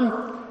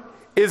term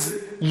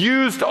is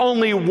used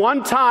only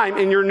one time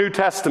in your New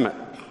Testament.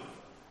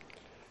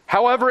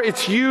 However,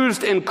 it's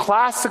used in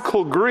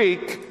classical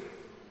Greek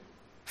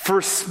for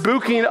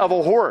spooking of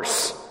a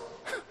horse.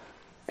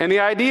 And the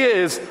idea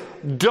is,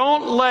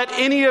 don't let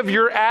any of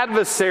your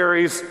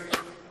adversaries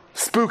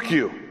spook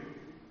you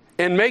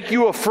and make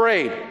you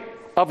afraid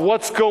of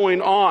what's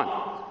going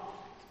on.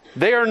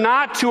 They are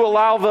not to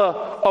allow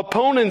the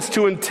opponents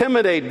to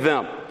intimidate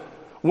them.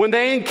 When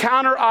they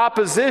encounter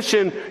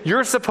opposition,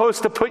 you're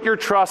supposed to put your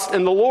trust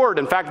in the Lord.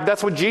 In fact,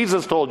 that's what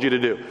Jesus told you to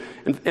do.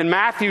 In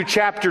Matthew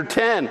chapter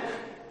 10,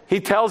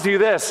 he tells you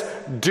this,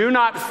 do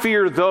not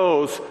fear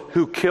those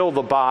who kill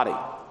the body.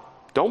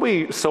 Don't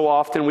we so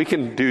often we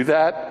can do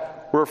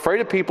that? We're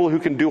afraid of people who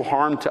can do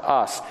harm to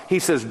us. He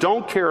says,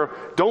 don't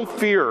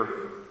fear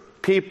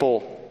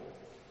people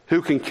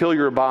who can kill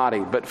your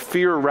body, but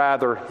fear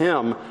rather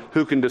him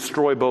who can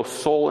destroy both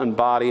soul and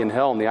body in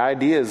hell. And the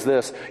idea is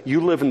this, you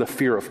live in the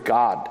fear of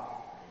God.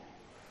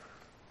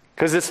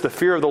 Because it's the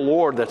fear of the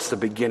Lord that's the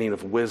beginning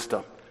of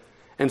wisdom.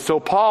 And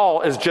so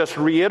Paul is just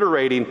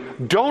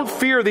reiterating, don't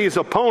fear these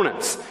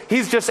opponents.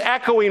 He's just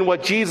echoing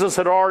what Jesus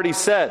had already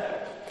said.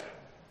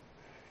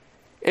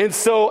 And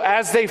so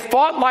as they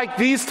fought like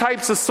these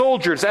types of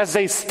soldiers, as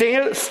they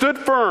stood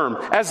firm,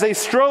 as they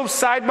strove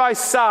side by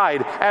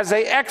side, as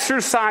they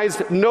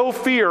exercised no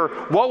fear,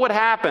 what would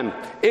happen?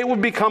 It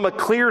would become a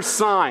clear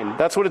sign.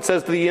 That's what it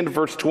says to the end of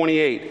verse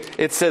 28.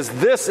 It says,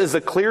 this is a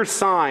clear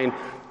sign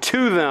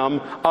to them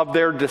of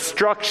their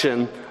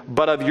destruction,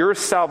 but of your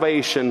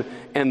salvation,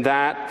 and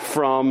that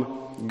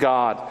from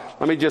God.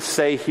 Let me just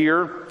say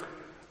here,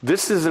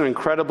 this is an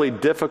incredibly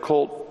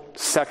difficult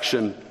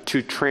section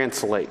to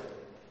translate.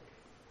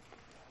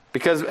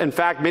 Because, in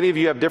fact, many of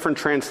you have different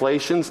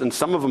translations, and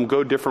some of them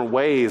go different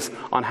ways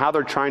on how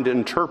they're trying to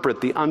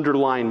interpret the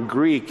underlying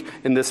Greek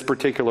in this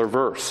particular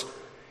verse.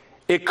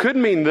 It could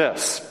mean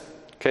this.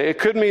 Okay, it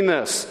could mean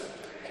this.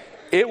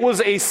 It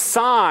was a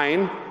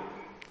sign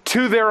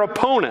to their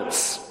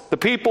opponents, the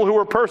people who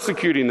were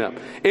persecuting them.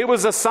 It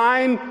was a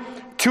sign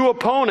to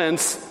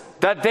opponents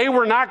that they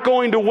were not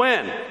going to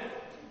win.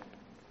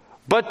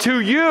 But to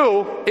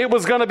you, it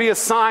was going to be a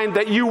sign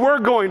that you were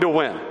going to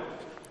win.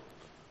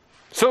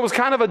 So it was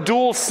kind of a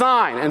dual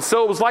sign. And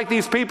so it was like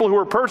these people who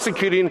were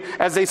persecuting,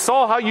 as they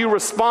saw how you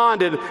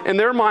responded, in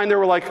their mind they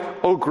were like,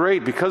 oh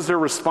great, because they're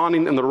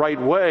responding in the right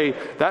way,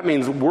 that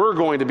means we're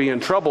going to be in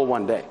trouble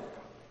one day.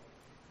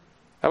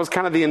 That was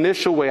kind of the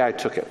initial way I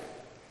took it.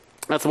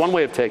 That's one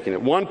way of taking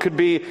it. One could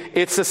be,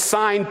 it's a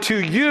sign to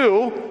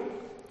you,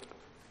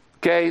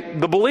 okay,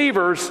 the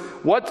believers,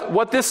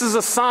 what this is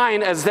a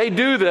sign as they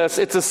do this,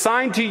 it's a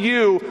sign to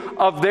you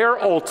of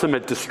their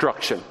ultimate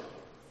destruction.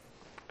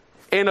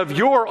 And of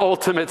your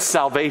ultimate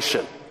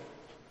salvation.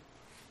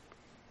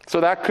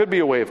 So that could be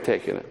a way of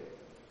taking it.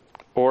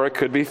 Or it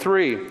could be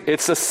three.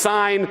 It's a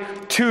sign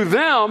to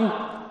them,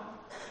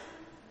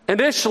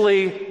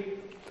 initially,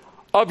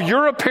 of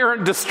your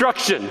apparent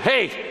destruction.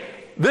 Hey,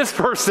 this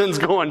person's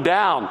going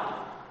down.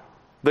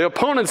 The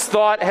opponents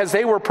thought as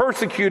they were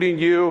persecuting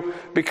you,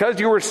 because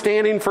you were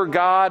standing for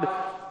God,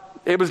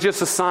 it was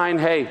just a sign,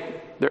 hey,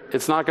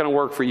 it's not going to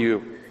work for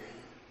you.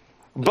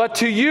 But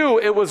to you,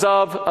 it was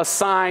of a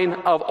sign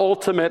of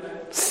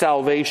ultimate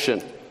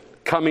salvation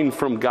coming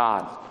from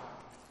God.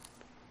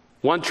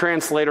 One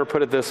translator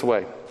put it this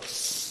way.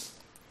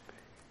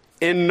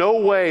 In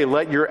no way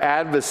let your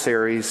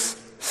adversaries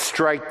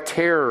strike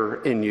terror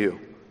in you.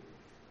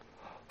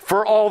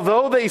 For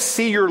although they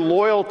see your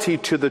loyalty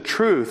to the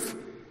truth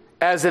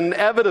as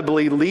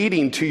inevitably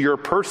leading to your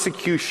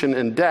persecution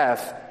and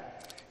death,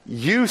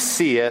 you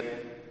see it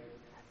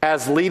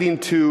as leading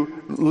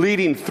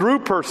through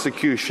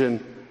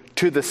persecution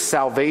to the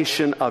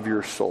salvation of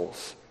your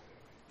souls.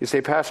 You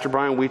say, Pastor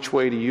Brian, which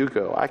way do you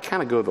go? I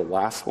kind of go the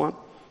last one,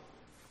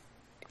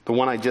 the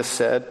one I just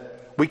said.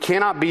 We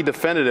cannot be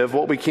definitive.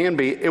 What we can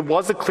be, it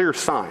was a clear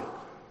sign.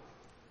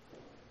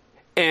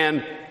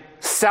 And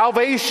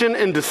salvation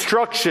and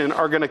destruction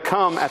are going to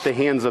come at the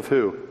hands of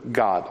who?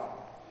 God.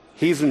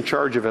 He's in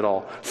charge of it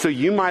all. So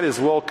you might as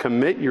well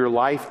commit your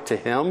life to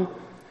Him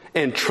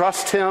and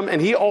trust Him, and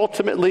He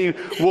ultimately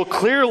will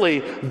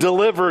clearly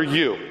deliver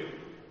you.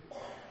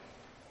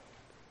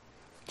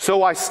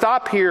 So I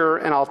stop here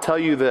and I'll tell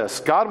you this.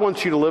 God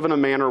wants you to live in a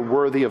manner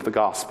worthy of the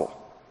gospel.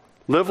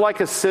 Live like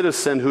a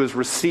citizen who has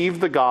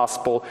received the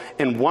gospel,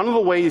 and one of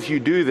the ways you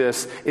do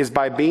this is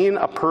by being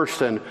a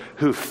person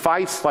who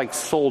fights like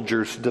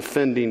soldiers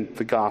defending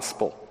the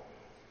gospel.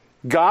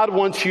 God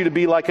wants you to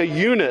be like a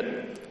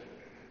unit,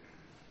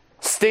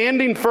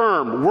 standing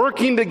firm,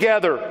 working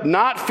together,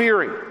 not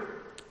fearing.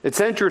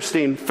 It's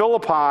interesting,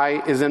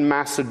 Philippi is in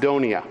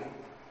Macedonia.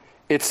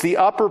 It's the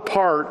upper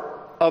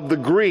part of the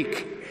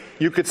Greek,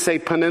 you could say,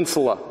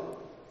 peninsula.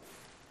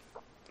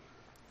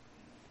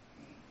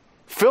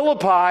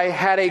 Philippi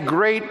had a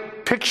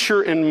great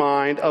picture in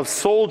mind of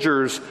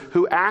soldiers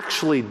who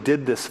actually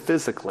did this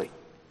physically.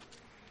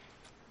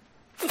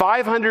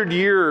 500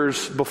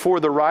 years before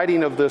the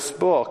writing of this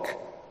book,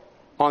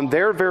 on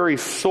their very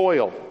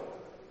soil,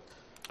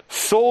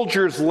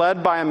 soldiers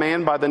led by a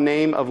man by the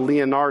name of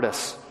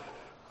Leonidas,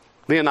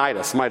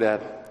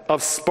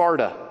 of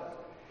Sparta.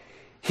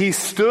 He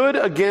stood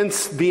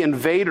against the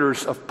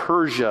invaders of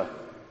Persia.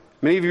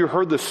 Many of you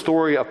heard the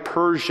story of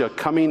Persia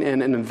coming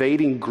in and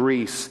invading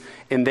Greece,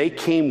 and they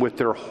came with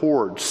their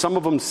hordes. Some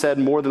of them said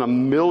more than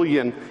 1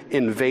 million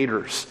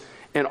invaders.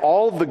 And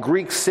all of the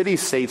Greek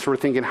city-states were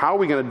thinking, how are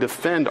we going to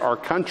defend our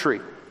country?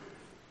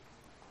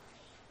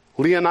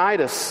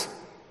 Leonidas,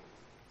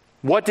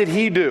 what did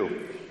he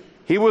do?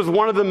 He was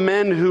one of the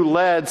men who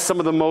led some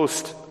of the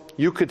most,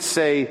 you could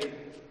say,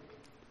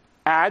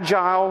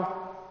 agile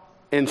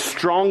and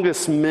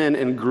strongest men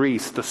in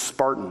Greece, the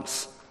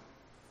Spartans.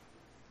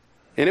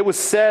 And it was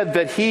said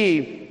that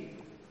he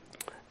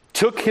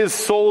took his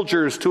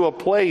soldiers to a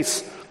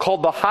place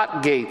called the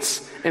Hot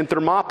Gates in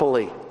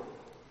Thermopylae.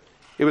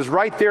 It was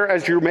right there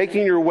as you're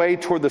making your way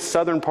toward the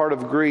southern part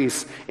of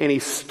Greece, and he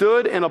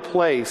stood in a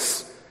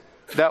place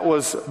that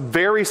was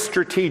very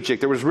strategic.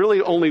 There was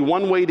really only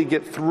one way to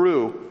get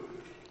through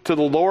to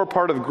the lower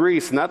part of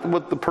Greece, and that's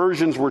what the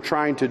Persians were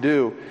trying to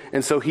do.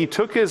 And so he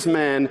took his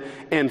men,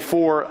 and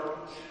for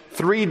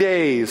 3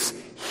 days,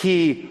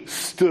 he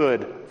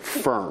stood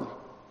firm.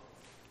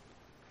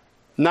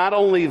 Not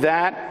only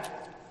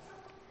that,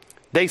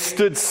 they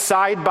stood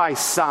side by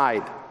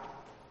side.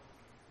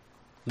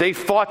 They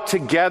fought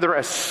together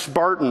as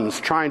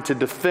Spartans trying to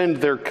defend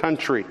their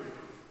country.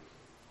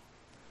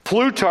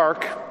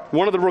 Plutarch,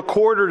 one of the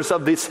recorders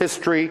of this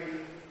history,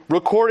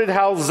 recorded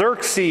how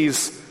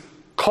Xerxes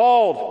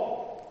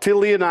called to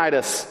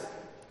Leonidas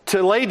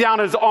to lay down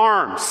his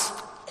arms.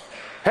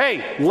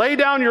 Hey, lay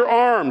down your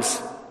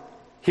arms.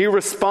 He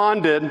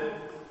responded,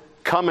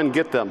 come and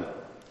get them.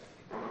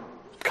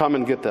 Come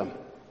and get them.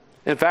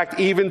 In fact,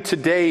 even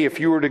today,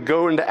 if you were to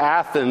go into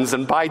Athens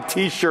and buy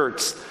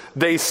t-shirts,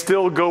 they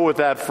still go with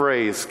that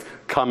phrase,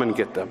 come and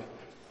get them.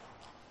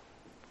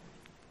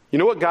 You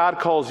know what God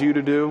calls you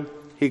to do?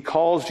 He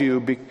calls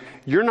you,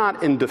 you're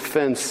not in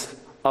defense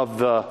of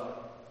the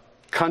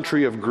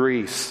country of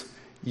Greece.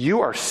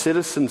 You are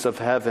citizens of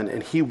heaven,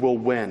 and He will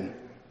win.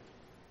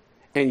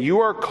 And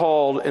you are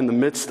called in the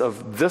midst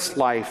of this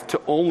life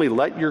to only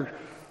let your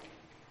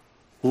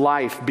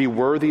life be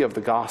worthy of the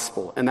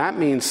gospel. And that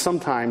means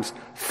sometimes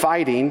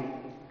fighting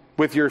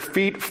with your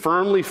feet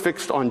firmly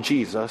fixed on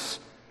Jesus,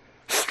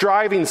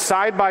 striving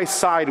side by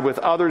side with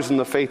others in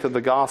the faith of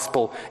the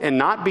gospel, and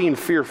not being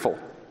fearful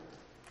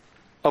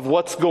of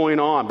what's going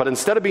on, but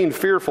instead of being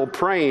fearful,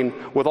 praying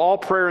with all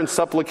prayer and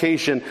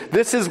supplication.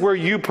 This is where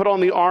you put on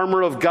the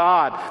armor of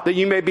God, that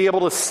you may be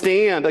able to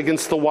stand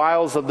against the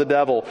wiles of the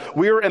devil.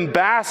 We are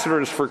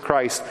ambassadors for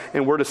Christ,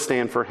 and we're to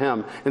stand for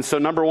Him. And so,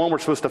 number one, we're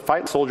supposed to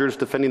fight soldiers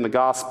defending the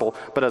gospel.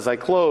 But as I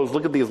close,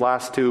 look at these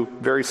last two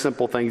very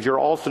simple things. You're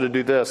also to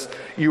do this.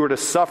 You are to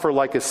suffer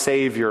like a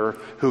Savior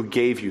who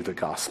gave you the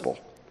gospel.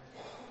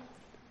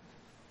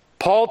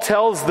 Paul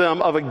tells them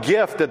of a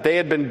gift that they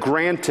had been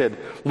granted.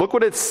 Look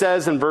what it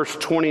says in verse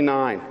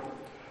 29.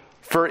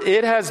 For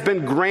it has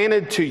been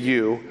granted to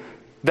you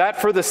that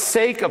for the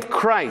sake of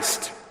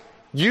Christ,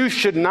 you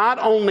should not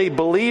only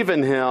believe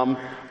in Him,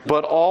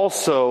 but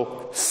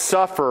also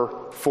suffer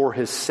for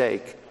His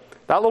sake.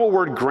 That little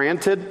word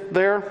granted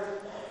there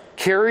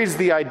carries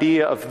the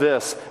idea of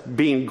this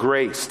being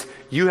graced.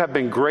 You have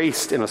been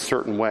graced in a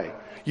certain way.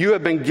 You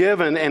have been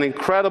given an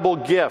incredible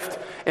gift,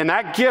 and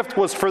that gift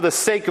was for the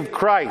sake of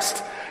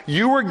Christ.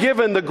 You were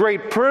given the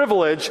great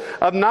privilege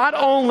of not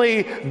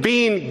only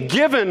being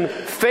given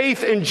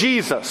faith in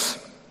Jesus.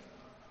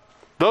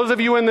 Those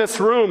of you in this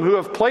room who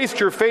have placed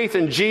your faith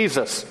in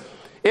Jesus,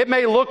 it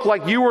may look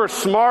like you were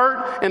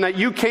smart and that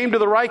you came to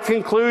the right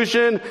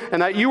conclusion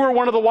and that you were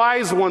one of the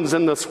wise ones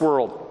in this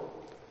world.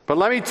 But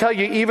let me tell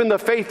you, even the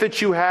faith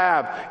that you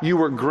have, you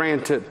were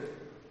granted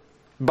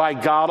by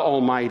God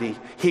Almighty.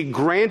 He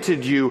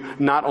granted you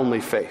not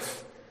only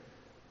faith,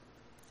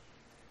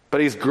 but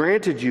He's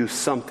granted you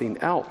something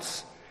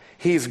else.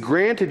 He's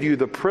granted you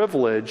the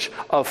privilege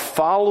of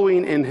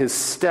following in His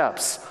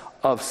steps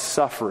of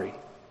suffering.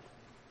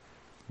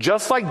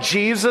 Just like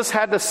Jesus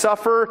had to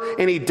suffer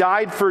and He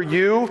died for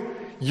you,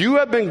 you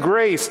have been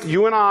graced,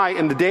 you and I,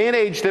 in the day and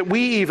age that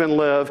we even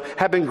live,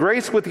 have been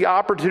graced with the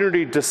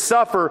opportunity to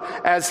suffer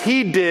as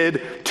He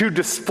did to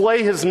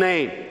display His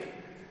name.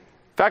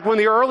 In fact, when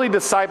the early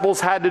disciples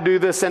had to do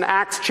this in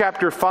Acts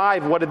chapter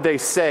 5, what did they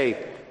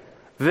say?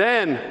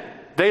 Then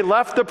they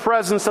left the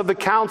presence of the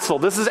council.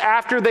 This is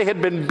after they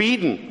had been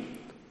beaten.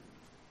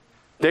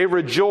 They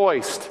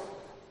rejoiced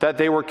that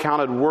they were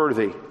counted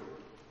worthy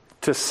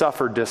to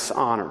suffer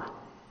dishonor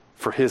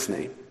for His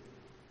name.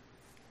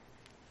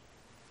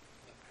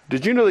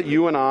 Did you know that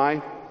you and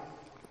I,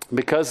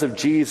 because of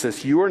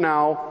Jesus, you are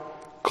now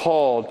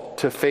called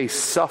to face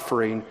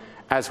suffering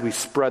as we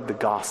spread the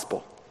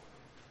gospel?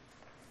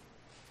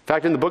 In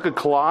fact, in the book of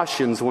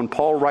Colossians, when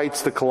Paul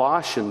writes the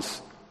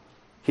Colossians,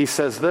 he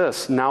says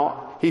this,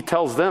 now he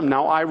tells them,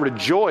 now I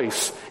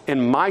rejoice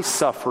in my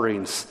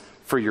sufferings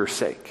for your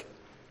sake.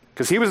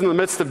 Because he was in the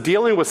midst of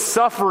dealing with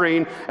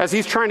suffering as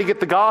he's trying to get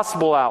the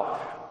gospel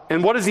out.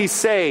 And what does he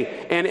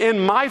say? And in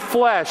my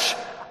flesh,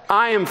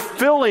 I am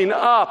filling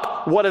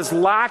up what is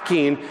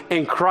lacking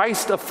in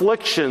Christ's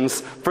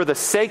afflictions for the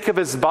sake of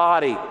His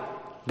body,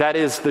 that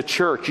is the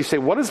church. You say,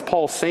 what is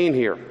Paul saying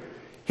here?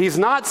 He's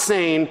not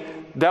saying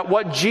that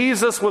what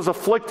Jesus was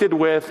afflicted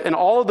with and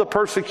all of the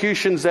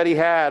persecutions that He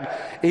had,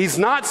 He's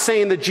not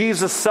saying that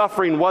Jesus'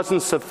 suffering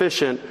wasn't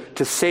sufficient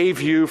to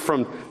save you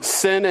from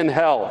sin and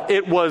hell.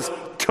 It was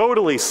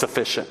totally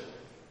sufficient.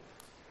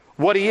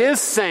 What he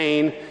is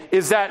saying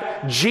is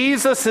that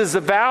Jesus'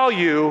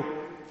 value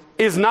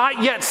is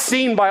not yet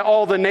seen by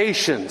all the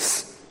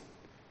nations.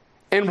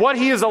 And what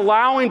He is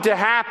allowing to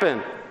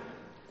happen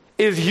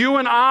is you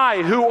and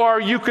I, who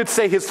are, you could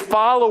say, His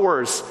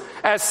followers,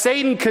 as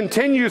Satan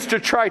continues to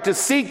try to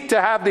seek to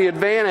have the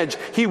advantage,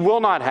 he will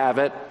not have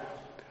it.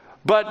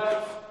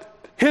 But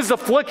His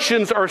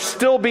afflictions are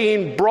still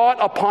being brought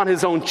upon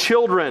His own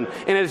children.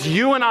 And as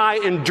you and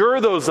I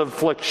endure those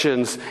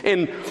afflictions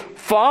and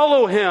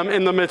follow Him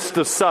in the midst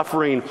of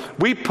suffering,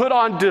 we put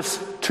on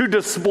to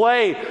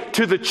display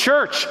to the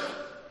church,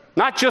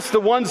 not just the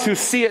ones who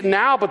see it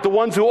now, but the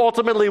ones who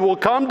ultimately will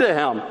come to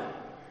Him.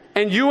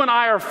 And you and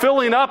I are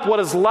filling up what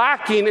is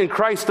lacking in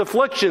Christ's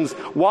afflictions.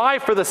 Why?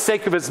 For the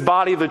sake of His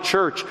body, the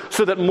church,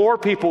 so that more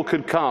people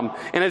could come.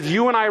 And as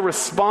you and I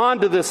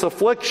respond to this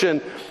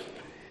affliction,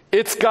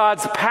 it's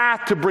God's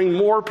path to bring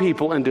more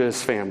people into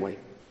His family.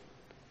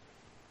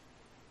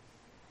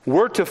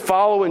 We're to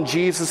follow in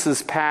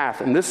Jesus'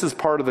 path, and this is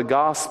part of the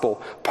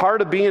gospel.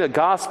 Part of being a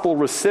gospel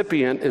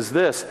recipient is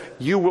this: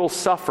 you will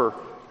suffer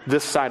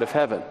this side of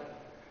heaven.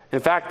 In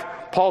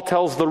fact, Paul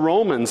tells the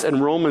Romans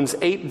in Romans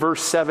 8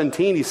 verse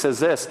 17, he says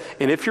this,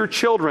 and if you're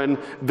children,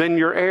 then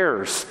you're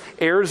heirs,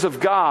 heirs of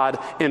God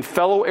and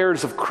fellow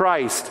heirs of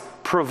Christ,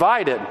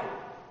 provided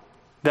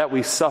that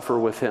we suffer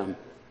with Him,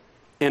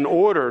 in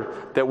order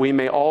that we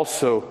may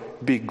also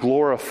be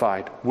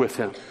glorified with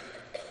Him.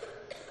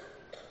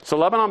 So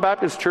Lebanon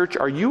Baptist Church,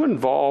 are you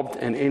involved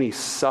in any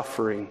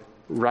suffering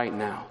right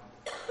now?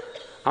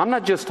 I'm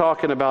not just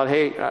talking about,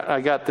 hey,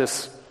 I got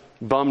this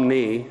bum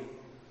knee,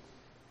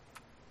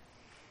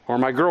 or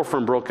my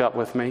girlfriend broke up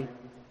with me.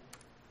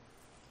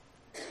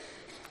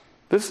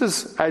 This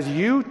is, as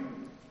you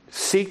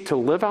seek to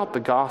live out the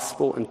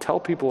gospel and tell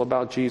people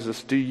about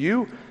Jesus, do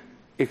you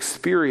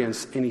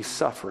experience any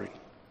suffering?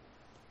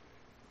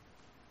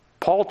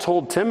 Paul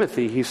told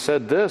Timothy, he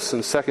said this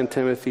in 2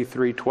 Timothy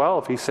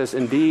 3:12. He says,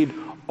 indeed,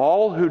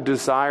 all who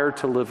desire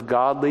to live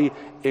godly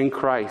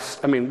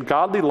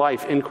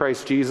life in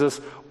Christ Jesus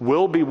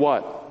will be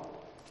what?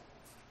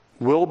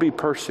 Will be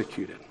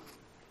persecuted.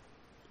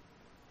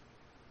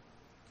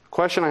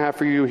 Question I have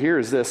for you here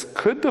is this: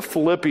 could the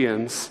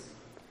Philippians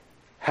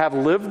have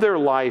lived their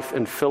life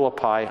in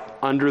Philippi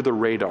under the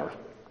radar?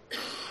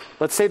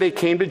 Let's say they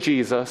came to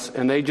Jesus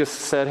and they just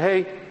said,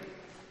 hey,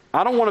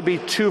 I don't want to be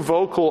too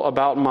vocal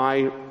about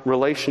my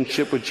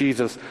relationship with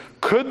Jesus.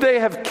 Could they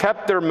have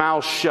kept their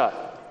mouths shut?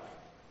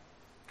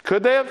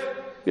 Could they have?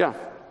 Yeah.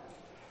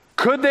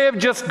 Could they have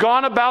just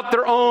gone about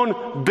their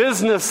own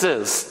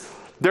businesses,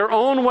 their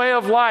own way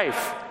of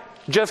life,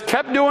 just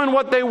kept doing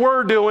what they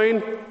were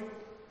doing,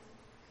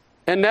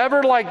 and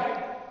never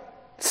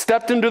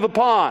stepped into the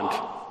pond,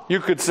 you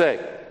could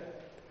say?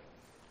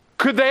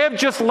 Could they have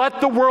just let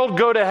the world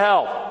go to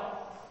hell?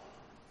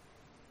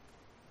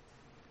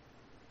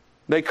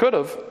 They could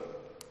have.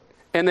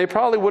 And they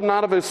probably would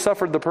not have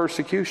suffered the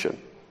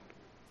persecution.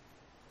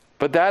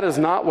 But that is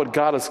not what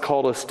God has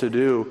called us to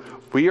do.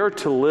 We are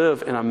to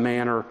live in a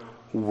manner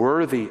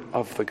worthy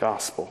of the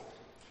gospel.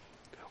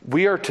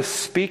 We are to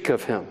speak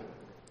of him.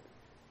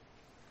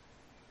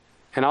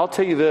 And I'll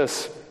tell you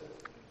this,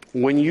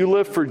 when you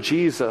live for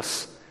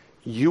Jesus,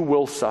 you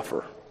will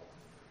suffer.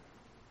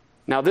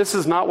 Now, this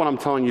is not what I'm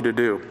telling you to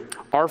do.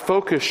 Our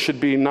focus should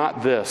be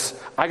not this.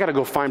 I got to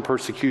go find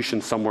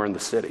persecution somewhere in the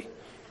city.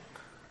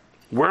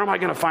 Where am I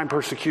going to find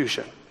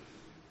persecution?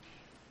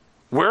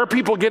 Where are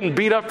people getting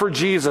beat up for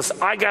Jesus?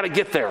 I got to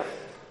get there.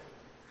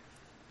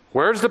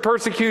 Where's the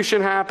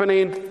persecution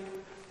happening?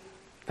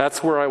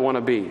 That's where I want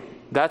to be.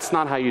 That's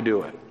not how you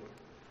do it.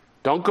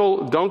 Don't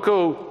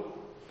go,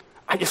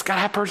 I just got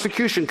to have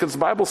persecution because the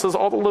Bible says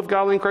all that live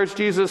godly in Christ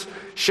Jesus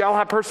shall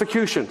have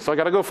persecution. So I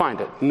got to go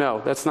find it.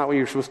 No, that's not what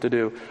you're supposed to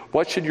do.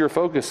 What should your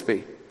focus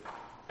be?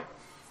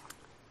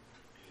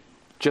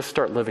 Just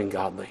start living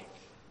godly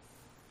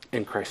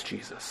in Christ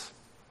Jesus.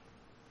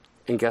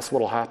 And guess what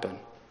will happen?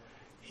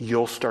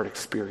 You'll start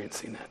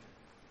experiencing it.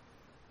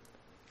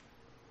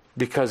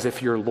 Because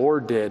if your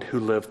Lord did, who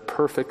lived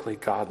perfectly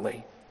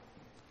godly,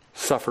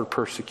 suffered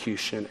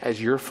persecution,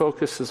 as your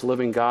focus is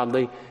living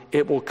godly,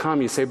 it will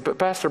come. You say, but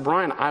Pastor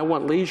Brian, I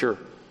want leisure.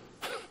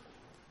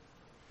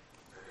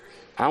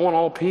 I want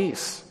all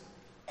peace.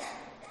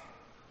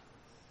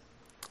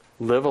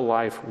 Live a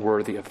life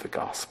worthy of the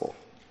gospel.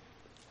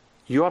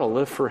 You ought to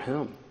live for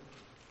him.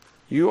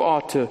 You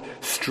ought to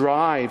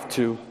strive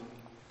to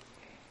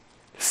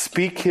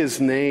speak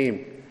his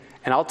name.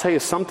 And I'll tell you,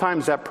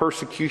 sometimes that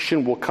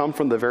persecution will come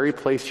from the very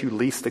place you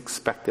least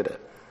expected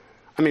it.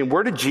 I mean,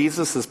 where did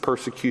Jesus'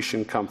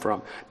 persecution come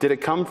from? Did it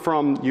come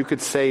from, you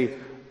could say,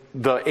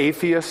 the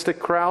atheistic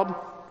crowd?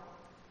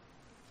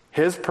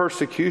 His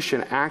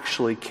persecution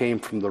actually came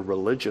from the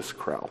religious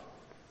crowd.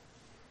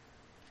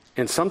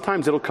 And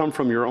sometimes it'll come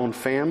from your own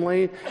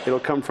family. It'll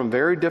come from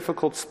very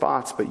difficult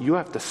spots, but you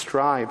have to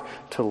strive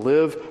to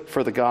live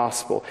for the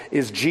gospel.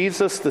 Is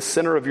Jesus the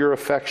center of your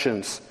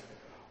affections?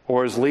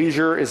 Or is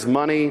leisure, is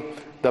money?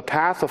 The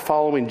path of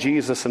following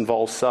Jesus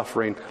involves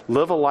suffering.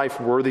 Live a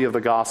life worthy of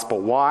the gospel.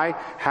 Why?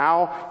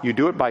 How? You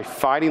do it by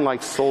fighting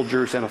like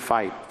soldiers in a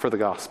fight for the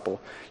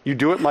gospel. You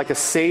do it like a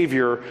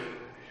Savior.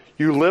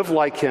 You live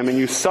like him and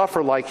you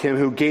suffer like him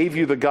who gave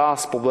you the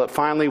gospel. But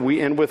finally,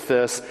 we end with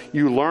this.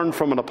 You learn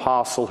from an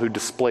apostle who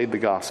displayed the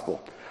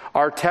gospel.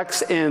 Our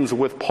text ends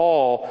with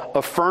Paul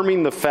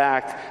affirming the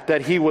fact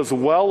that he was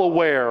well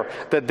aware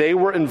that they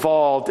were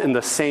involved in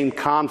the same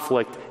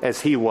conflict as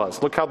he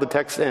was. Look how the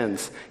text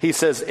ends. He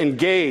says,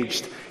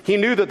 engaged. He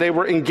knew that they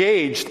were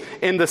engaged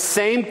in the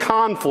same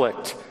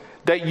conflict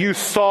that you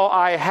saw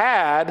I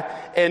had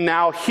and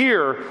now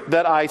hear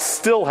that I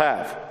still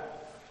have.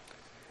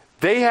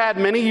 They had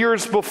many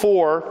years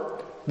before.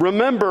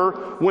 Remember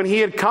when he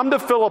had come to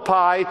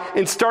Philippi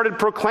and started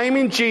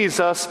proclaiming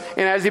Jesus,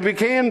 and as he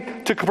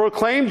began to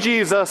proclaim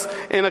Jesus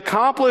and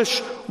accomplish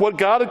what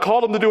God had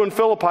called him to do in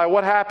Philippi,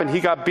 what happened? He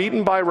got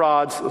beaten by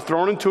rods,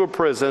 thrown into a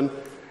prison,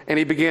 and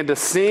he began to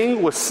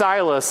sing with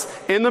Silas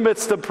in the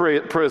midst of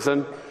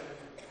prison,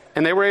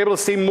 and they were able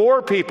to see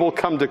more people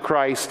come to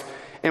Christ.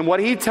 And what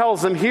he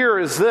tells them here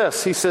is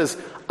this. He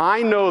says,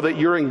 I know that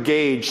you're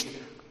engaged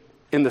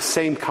in the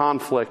same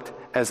conflict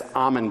as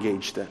I'm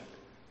engaged in.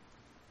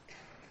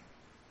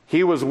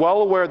 He was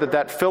well aware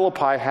that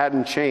Philippi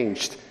hadn't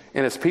changed.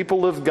 And as people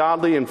lived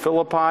godly in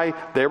Philippi,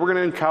 they were going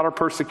to encounter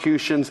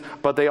persecutions,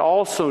 but they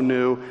also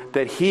knew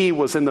that he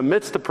was in the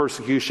midst of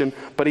persecution,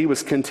 but he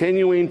was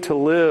continuing to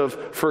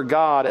live for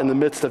God in the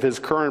midst of his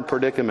current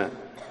predicament.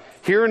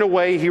 Here, in a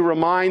way, he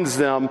reminds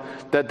them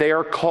that they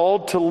are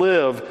called to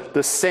live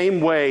the same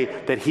way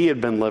that he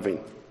had been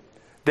living.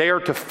 They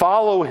are to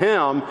follow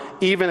him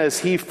even as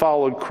he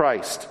followed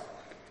Christ.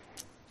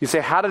 You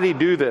say, how did he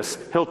do this?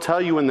 He'll tell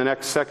you in the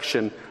next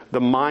section the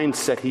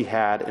mindset he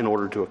had in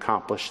order to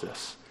accomplish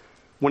this.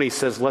 When he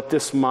says, let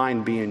this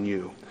mind be in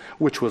you,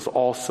 which was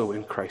also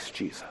in Christ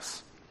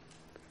Jesus.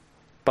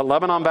 But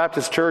Lebanon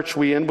Baptist Church,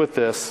 we end with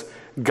this.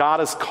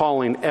 God is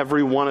calling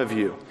every one of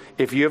you,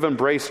 if you have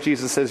embraced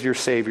Jesus as your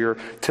Savior,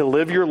 to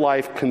live your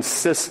life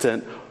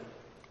consistent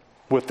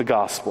with the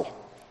gospel.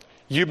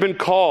 You've been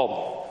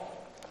called.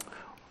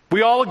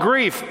 We all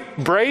agree,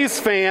 Braves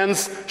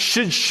fans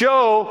should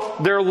show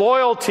their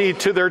loyalty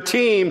to their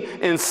team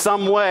in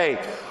some way.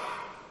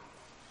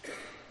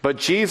 But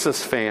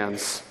Jesus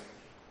fans,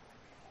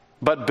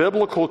 but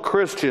biblical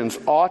Christians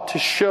ought to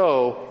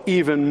show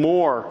even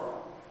more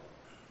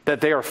that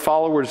they are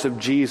followers of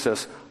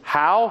Jesus.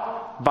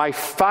 How? By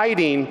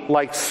fighting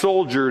like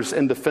soldiers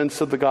in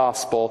defense of the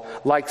gospel,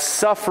 like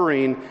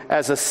suffering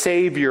as a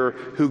Savior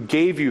who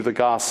gave you the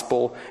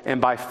gospel,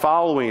 and by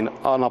following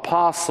an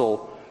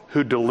apostle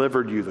who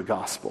delivered you the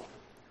gospel.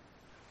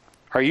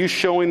 Are you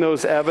showing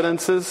those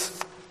evidences?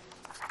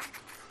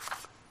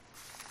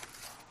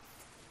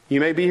 You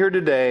may be here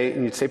today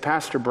and you'd say,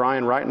 Pastor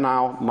Brian, right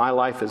now my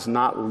life is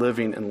not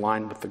living in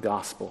line with the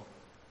gospel.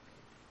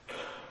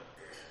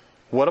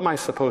 What am I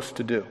supposed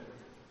to do?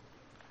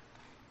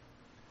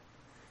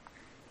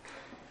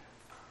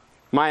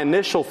 My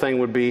initial thing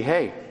would be,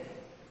 hey,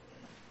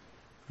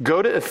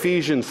 go to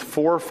Ephesians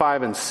 4,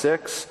 5, and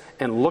 6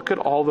 and look at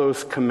all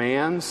those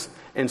commands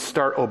and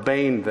start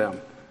obeying them.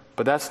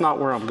 But that's not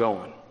where I'm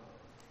going.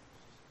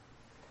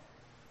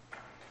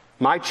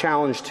 My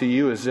challenge to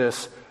you is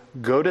this: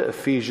 go to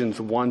Ephesians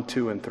 1,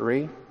 2, and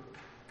 3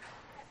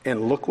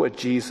 and look what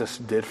Jesus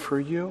did for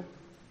you.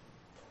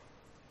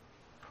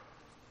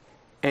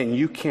 And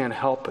you can't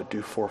help but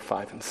do 4,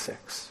 5, and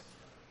 6.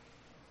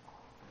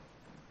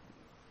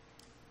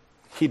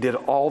 He did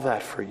all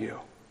that for you.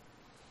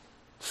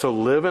 So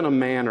live in a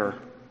manner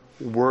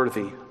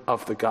worthy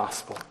of the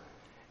gospel.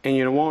 And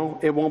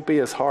it won't be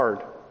as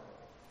hard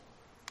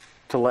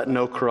to let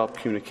no corrupt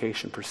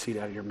communication proceed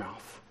out of your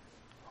mouth,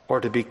 or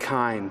to be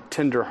kind,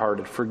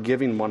 tenderhearted,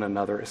 forgiving one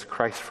another as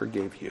Christ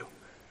forgave you.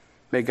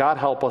 May God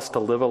help us to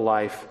live a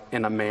life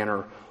in a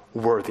manner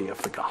worthy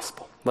of the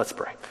gospel. Let's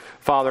pray.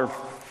 Father,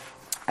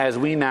 as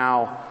we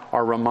now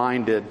are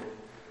reminded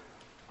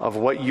of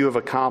what you have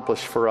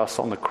accomplished for us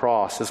on the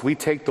cross, as we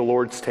take the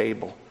Lord's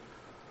table,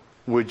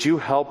 would you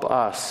help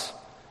us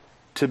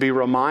to be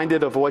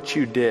reminded of what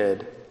you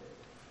did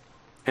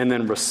and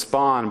then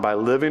respond by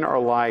living our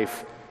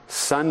life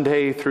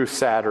Sunday through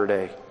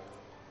Saturday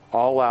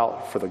all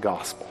out for the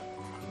gospel.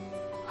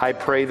 I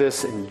pray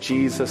this in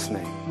Jesus'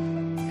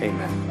 name.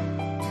 Amen.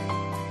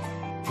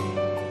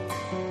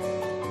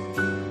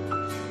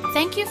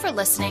 Thank you for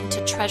listening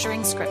to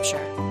Treasuring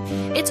Scripture.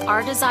 It's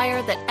our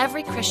desire that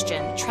every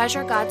Christian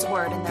treasure God's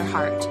Word in their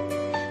heart.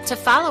 To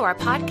follow our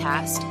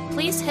podcast,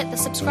 please hit the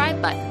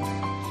subscribe button.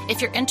 If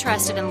you're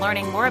interested in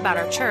learning more about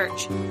our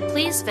church,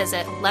 please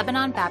visit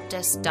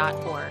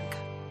LebanonBaptist.org.